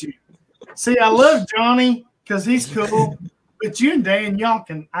 I hate you. See, I love Johnny because he's cool, but you and Dan,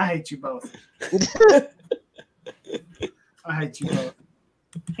 I hate you both. I hate you both.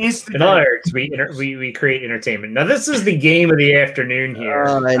 In other words, we create entertainment. Now, this is the game of the afternoon here.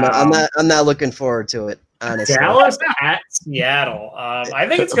 I know. I'm not looking forward to it. Honestly. Dallas at Seattle. I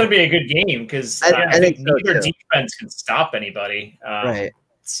think it's going to be a good game because I think neither defense can stop anybody. Right.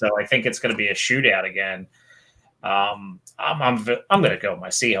 So I think it's going to be a shootout again. I'm going to go with my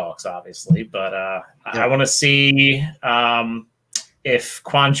Seahawks, obviously, but I want to see if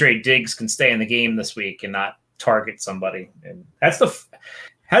Quandre Diggs can stay in the game this week and not target somebody. And that's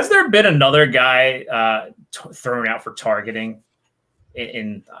has there been another guy thrown out for targeting?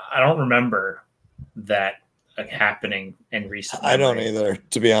 I don't remember that happening in recent. I don't either,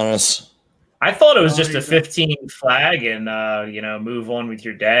 to be honest. I thought it was just a 15 flag and move on with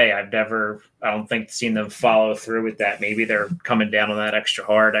your day. I don't think seen them follow through with that. Maybe they're coming down on that extra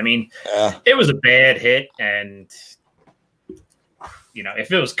hard. I mean, It was a bad hit, and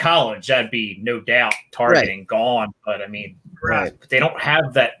if it was college, that'd be no doubt targeting gone. But I mean, they don't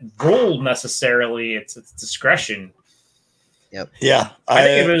have that rule necessarily. It's discretion. Yep. Yeah. I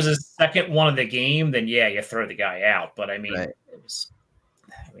think if it was a second one of the game, then you throw the guy out. But I mean, it was.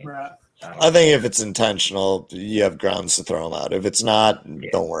 I think if it's intentional, you have grounds to throw him out. If it's not,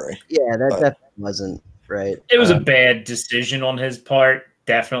 don't worry. Yeah, that definitely wasn't right. It was a bad decision on his part,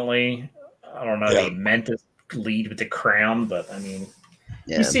 definitely. I don't know if he meant to lead with the crown, but I mean,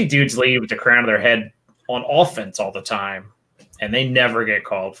 you see dudes lead with the crown of their head on offense all the time, and they never get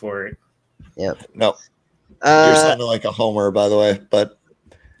called for it. Yep. No. You're sounding like a homer, by the way, but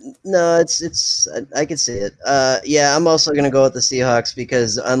no, it's I can see it. I'm also gonna go with the Seahawks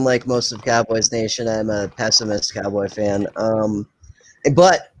because unlike most of Cowboys Nation, I'm a pessimist Cowboy fan.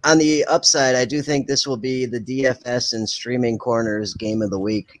 But on the upside, I do think this will be the DFS and streaming corners game of the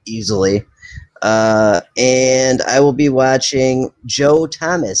week easily. And I will be watching Joe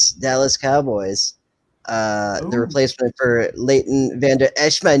Thomas, Dallas Cowboys, the replacement for Leighton Vander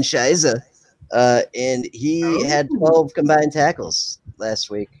Eschmanscheiser. And he had 12 combined tackles last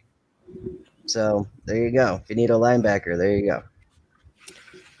week. So there you go. If you need a linebacker, there you go.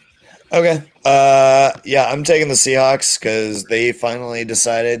 Okay. Yeah, I'm taking the Seahawks because they finally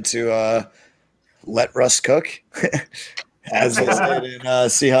decided to let Russ cook, as they said in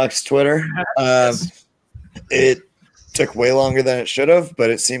Seahawks Twitter. It took way longer than it should have, but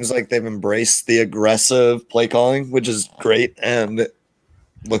it seems like they've embraced the aggressive play calling, which is great. And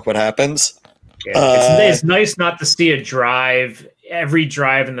look what happens. Yeah, it's nice not to see a drive. Every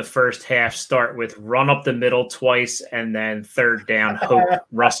drive in the first half start with run up the middle twice and then third down. Hope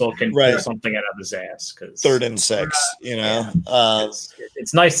Russell can pull something out of his ass. 3rd and 6, you know.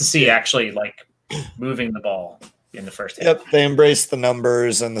 It's nice to see actually like moving the ball in the first half. Yep, they embrace the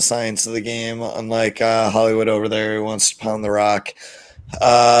numbers and the science of the game, unlike Hollywood over there who wants to pound the rock.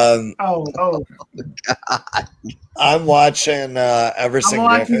 God. I'm watching Everson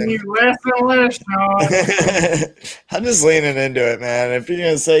Griffin. You less and less, Sean. I'm just leaning into it, man. If you're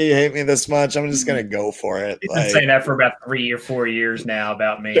gonna say you hate me this much, I'm just gonna go for it. He's been saying that for about 3 or 4 years now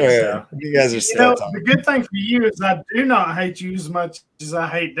about me. Sure. So. You guys are still talking. The good thing for you is I do not hate you as much as I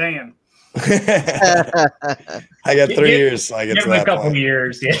hate Dan. I got 3 years, so I get give him a couple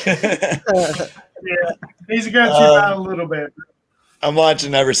years. Yeah, he's got you out a little bit. I'm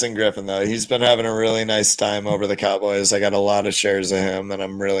watching Everson Griffin, though. He's been having a really nice time over the Cowboys. I got a lot of shares of him, and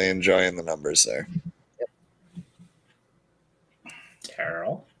I'm really enjoying the numbers there.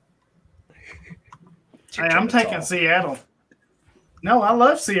 Darrell. Hey, I'm taking Seattle. No, I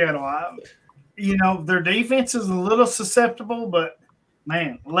love Seattle. Their defense is a little susceptible, but,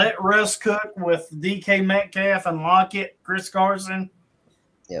 man, let Russ cook with DK Metcalf and Lockett, Chris Carson.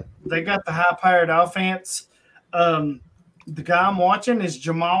 Yep. They got the high-powered offense. The guy I'm watching is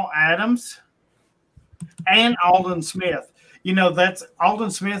Jamal Adams and Aldon Smith. That's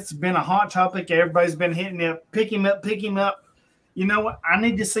Aldon Smith's been a hot topic. Everybody's been hitting it. Pick him up. You know what? I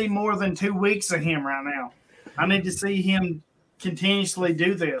need to see more than 2 weeks of him right now. I need to see him continuously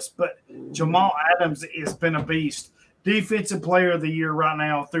do this. But Jamal Adams has been a beast. Defensive player of the year right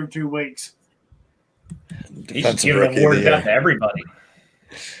now through 2 weeks. He's giving awards out to everybody.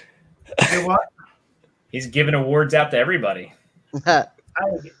 You what? He's giving awards out to everybody. Hey,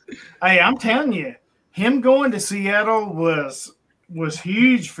 I'm telling you, him going to Seattle was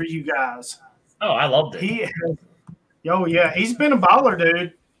huge for you guys. Oh, I loved it. He's been a baller,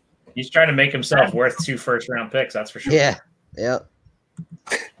 dude. He's trying to make himself worth 2 first-round picks, that's for sure. Yeah.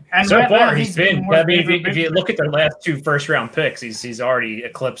 And so far, he's been. I mean, if you look at their last 2 first-round picks, he's already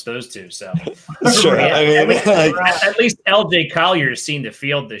eclipsed those 2. So, sure. Yeah, at least LJ Collier has seen the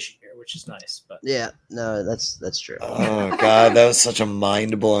field this year, which is nice. But no, that's true. Oh God, that was such a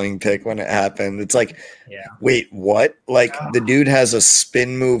mind-blowing pick when it happened. It's like, wait, what? Like the dude has a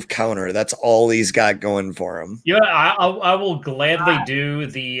spin move counter. That's all he's got going for him. Yeah, I will gladly do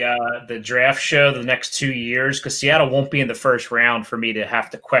the draft show the next 2 years because Seattle won't be in the first round for me to have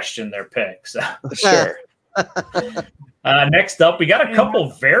to question their picks. So. Sure. Next up, we got a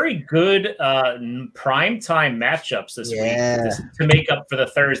couple very good primetime matchups this week to make up for the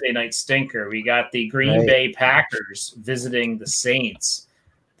Thursday night stinker. We got the Green Bay Packers visiting the Saints.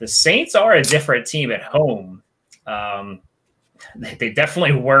 The Saints are a different team at home. They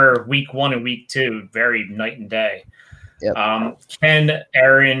definitely were week 1 and week 2, very night and day. Yep. Can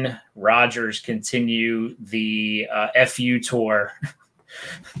Aaron Rodgers continue the FU tour?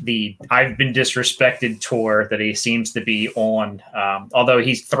 The I've been disrespected tour that he seems to be on, although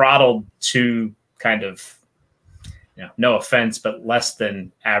he's throttled to kind of, no offense, but less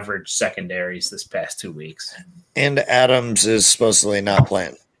than average secondaries this past 2 weeks. And Adams is supposedly not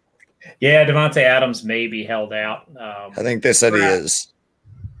playing. Yeah, Devontae Adams may be held out. I think they said he is.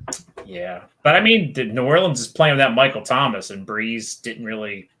 Yeah, but I mean, New Orleans is playing without Michael Thomas, and Breeze didn't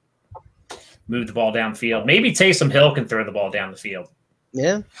really move the ball downfield. Maybe Taysom Hill can throw the ball down the field.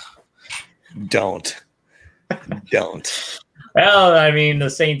 Yeah. Don't. Well, I mean, the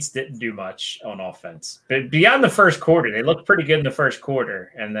Saints didn't do much on offense. But beyond the first quarter, they looked pretty good in the first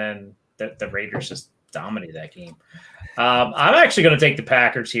quarter, and then the Raiders just dominated that game. I'm actually going to take the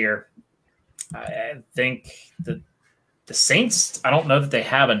Packers here. I think the Saints, I don't know that they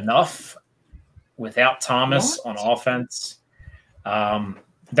have enough without Thomas on offense.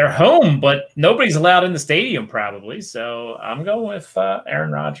 They're home, but nobody's allowed in the stadium probably. So I'm going with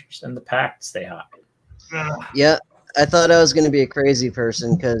Aaron Rodgers and the Pack to stay hot. Yeah, I thought I was going to be a crazy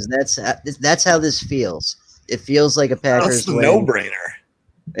person because that's how this feels. It feels like a Packers win. No-brainer.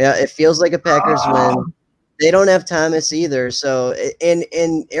 Yeah, it feels like a Packers win. They don't have Thomas either. So and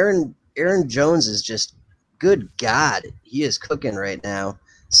Aaron Aaron Jones is just, good God, he is cooking right now.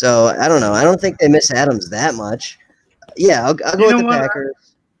 So I don't know. I don't think they miss Adams that much. Yeah, I'll go with the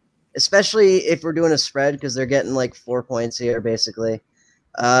Packers, especially if we're doing a spread because they're getting like 4 points here, basically.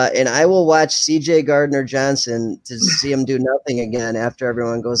 And I will watch C.J. Gardner-Johnson to see him do nothing again after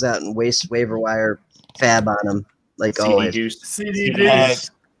everyone goes out and wastes waiver wire fab on him, like always.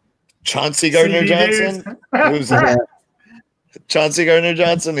 Chauncey Gardner-Johnson? Chauncey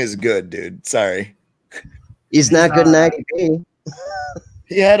Gardner-Johnson is good, dude. Sorry. He's not good in IDP.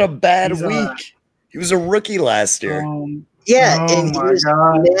 He had a bad week. He was a rookie last year. And he was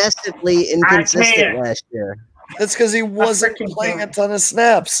massively inconsistent last year. That's because he wasn't playing a ton of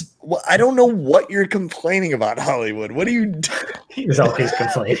snaps. Well, I don't know what you're complaining about, Hollywood. What are you doing? He's always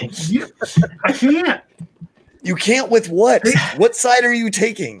complaining. I can't. You can't with what? What side are you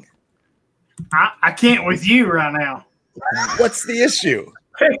taking? I can't with you right now. What's the issue?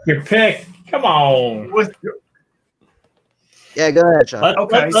 Pick your pick. Come on. Yeah, go ahead, Sean.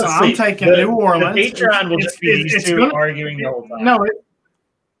 Okay, so I'm taking New Orleans. The Patreon will just be these two arguing the whole time. No,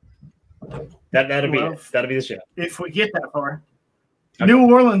 that'll be the show. If we get that far. Okay. New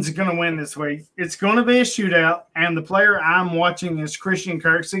Orleans is going to win this week. It's going to be a shootout, and the player I'm watching is Christian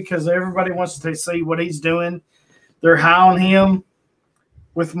Kirksey because everybody wants to see what he's doing. They're high on him.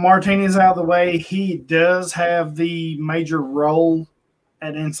 With Martinez out of the way, he does have the major role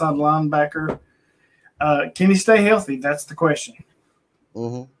at inside linebacker. Can he stay healthy? That's the question.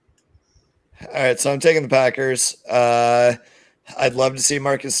 All right, so I'm taking the Packers. I'd love to see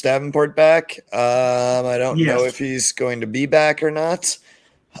Marcus Davenport back. I don't know if he's going to be back or not.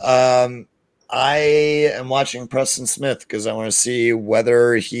 I am watching Preston Smith because I want to see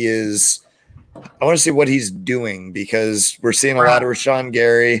whether he is – I want to see what he's doing because we're seeing a lot of Rashawn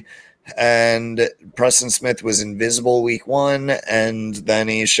Gary, and Preston Smith was invisible week 1, and then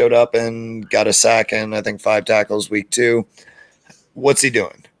he showed up and got a sack and I think 5 tackles week 2. What's he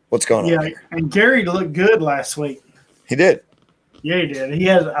doing? What's going on here? And Gary looked good last week. He did. Yeah, he did. He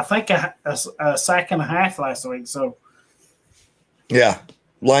had, I think, a sack and a half last week. So, yeah,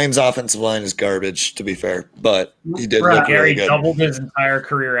 Lions' offensive line is garbage, to be fair, but he did look Gary really good. Doubled his entire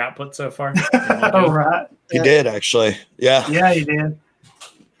career output so far. He did actually. Yeah. Yeah, he did.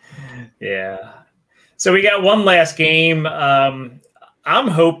 Yeah. So we got one last game. I'm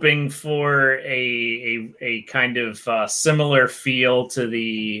hoping for a kind of similar feel to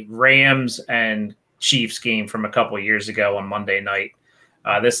the Rams and Chiefs game from a couple of years ago on Monday night.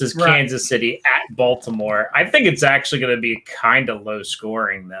 This is Kansas City at Baltimore. I think it's actually going to be kind of low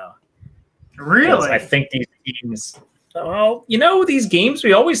scoring, though. Really? I think these teams, well, these games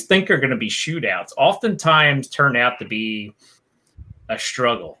we always think are going to be shootouts, oftentimes turn out to be a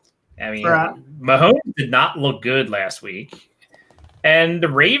struggle. I mean, Mahomes did not look good last week. And the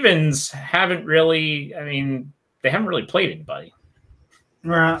Ravens haven't really, they haven't really played anybody.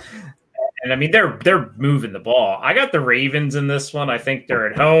 Right. And they're moving the ball. I got the Ravens in this one. I think they're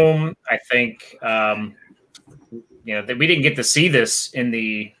at home. I think that we didn't get to see this in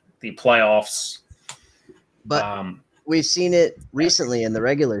the playoffs. But we've seen it recently in the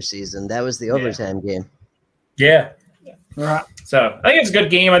regular season. That was the overtime game. Yeah. Right. So I think it's a good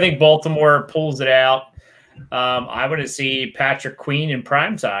game. I think Baltimore pulls it out. I want to see Patrick Queen in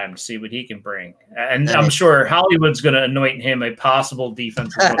primetime to see what he can bring. And I'm sure Hollywood's going to anoint him a possible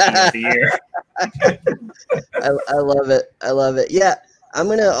defensive rookie of the year. I love it. I love it. Yeah, I'm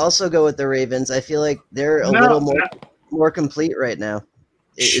going to also go with the Ravens. I feel like they're a little more complete right now.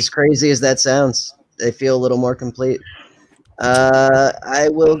 As crazy as that sounds, they feel a little more complete. I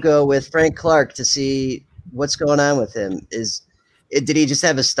will go with Frank Clark to see what's going on with him. Did he just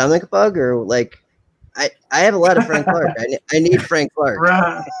have a stomach bug or like – I have a lot of Frank Clark. I need Frank Clark.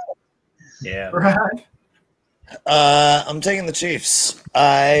 Right. Yeah. Right. I'm taking the Chiefs.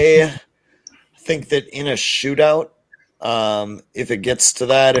 I think that in a shootout, if it gets to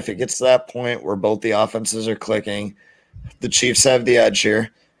that point where both the offenses are clicking, the Chiefs have the edge here.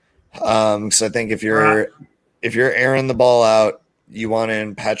 So I think if you're airing the ball out, you want it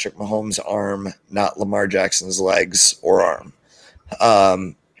in Patrick Mahomes' arm, not Lamar Jackson's legs or arm.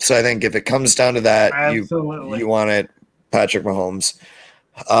 So I think if it comes down to that, you want it Patrick Mahomes.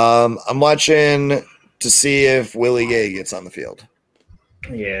 I'm watching to see if Willie Gay gets on the field.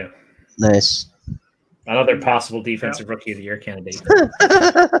 Yeah. Nice. Another possible defensive rookie of the year candidate.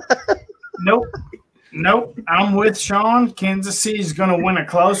 Nope. I'm with Sean. Kansas City is going to win a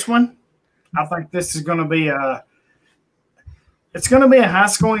close one. I think this is going to be a high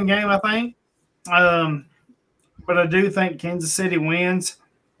scoring game, I think. But I do think Kansas City wins.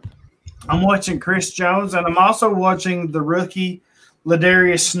 I'm watching Chris Jones, and I'm also watching the rookie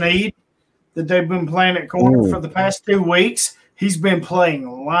Ladarius Sneed that they've been playing at corner for the past 2 weeks. He's been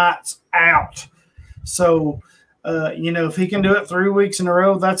playing lights out. So, if he can do it 3 weeks in a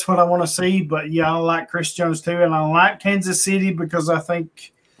row, that's what I want to see. But, yeah, I like Chris Jones too, and I like Kansas City because I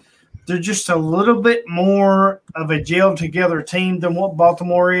think they're just a little bit more of a gelled-together team than what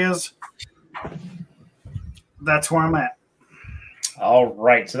Baltimore is. That's where I'm at. All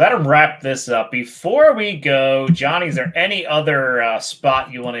right, so that'll wrap this up. Before we go, Johnny, is there any other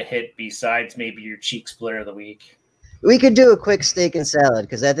spot you want to hit besides maybe your cheek splitter of the week? We could do a quick steak and salad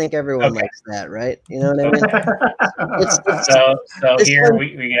because I think everyone likes that, right? You know what I mean? So here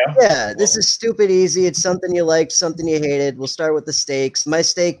we go. Yeah, this is stupid easy. It's something you liked, something you hated. We'll start with the steaks. My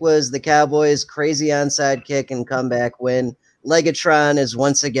steak was the Cowboys' crazy onside kick and comeback win. Legatron is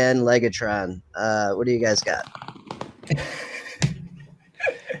once again Legatron. What do you guys got?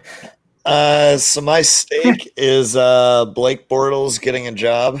 So my steak is Blake Bortles getting a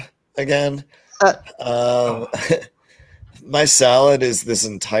job again. My salad is this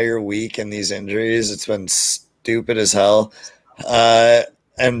entire week and these injuries. It's been stupid as hell.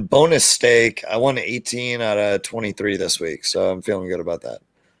 And bonus steak, I won 18 out of 23 this week, so I'm feeling good about that.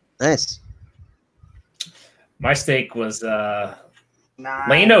 Nice. My steak was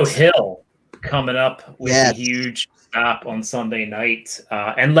Lano Hill coming up with a huge stop on Sunday night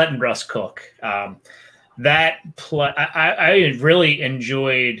and letting Russ cook. That play, I really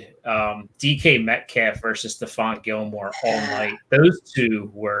enjoyed DK Metcalf versus Stephon Gilmore all night. Those two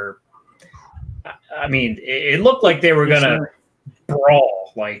were, I mean, it looked like they were going to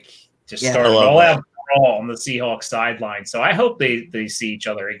brawl, like just start an all-out brawl on the Seahawks sideline. So I hope they see each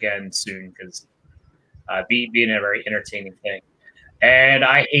other again soon because being a very entertaining thing. And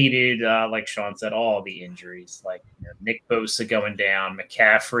I hated, like Sean said, all the injuries. Like Nick Bosa going down,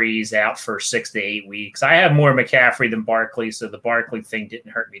 McCaffrey's out for 6 to 8 weeks. I have more McCaffrey than Barkley, so the Barkley thing didn't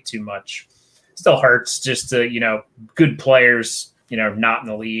hurt me too much. Still hurts just to, good players, not in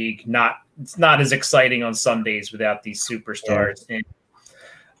the league. It's not as exciting on Sundays without these superstars. Yeah.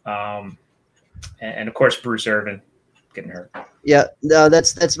 And of course, Bruce Irvin getting hurt. Yeah, no,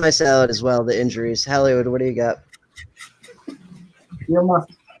 that's my salad as well. The injuries. Hollywood, what do you got? Yeah, my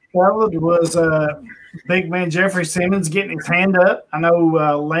salad was big man Jeffrey Simmons getting his hand up. I know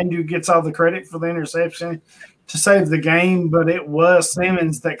Landu gets all the credit for the interception to save the game, but it was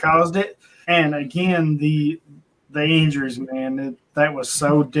Simmons that caused it. And again, the injuries, man, that was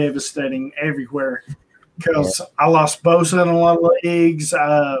so devastating everywhere because I lost Bosa in a lot of leagues.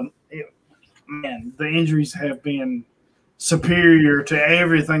 Man, the injuries have been superior to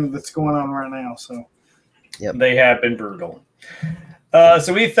everything that's going on right now. So, they have been brutal.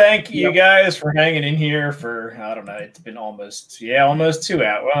 So we thank you guys for hanging in here for, I don't know, it's been almost 2 hours,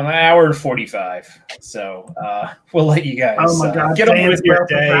 an hour and 45. So we'll let you guys get on with your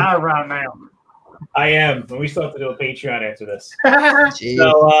day. Right now. I am, but we still have to do a Patreon after this.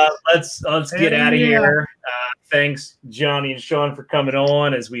 So let's get out of here. Thanks, Johnny and Sean, for coming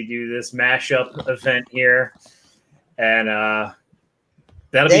on as we do this mashup event here. And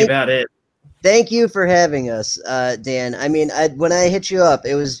that'll be about it. Thank you for having us, Dan. I mean, when I hit you up,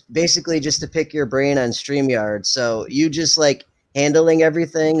 it was basically just to pick your brain on StreamYard. So you just handling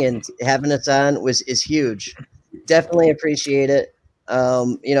everything and having us on is huge. Definitely appreciate it.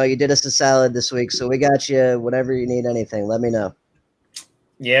 You did us a solid this week, so we got you. Whenever you need anything, let me know.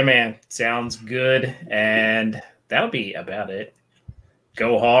 Yeah, man. Sounds good. And that'll be about it.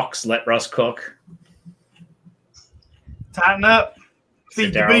 Go Hawks. Let Russ cook. Tighten up.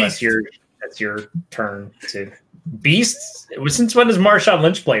 Feed the beast. That's your turn to Beasts. Since when does Marshawn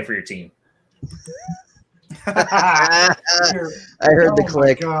Lynch play for your team? I heard the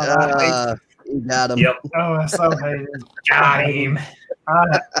click. You got him. Yep. Oh, I so hated. Got him.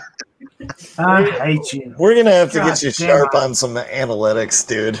 I hate you. We're gonna have to get you sharp on some analytics,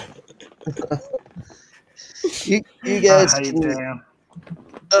 dude. you guys.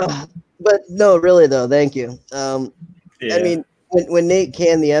 But no, really though. Thank you. I mean. When Nate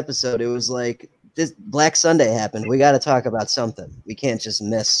canned the episode, it was like this Black Sunday happened. We got to talk about something. We can't just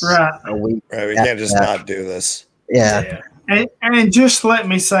miss a week. Right, we can't just not do this. Yeah. And just let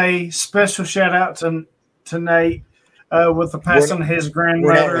me say, special shout out to Nate with the passing of his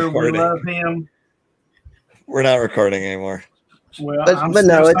grandmother. We love him. We're not recording anymore. Well, I'm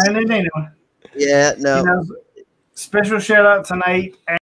still saying it anyway. Yeah, no. Special shout out to Nate.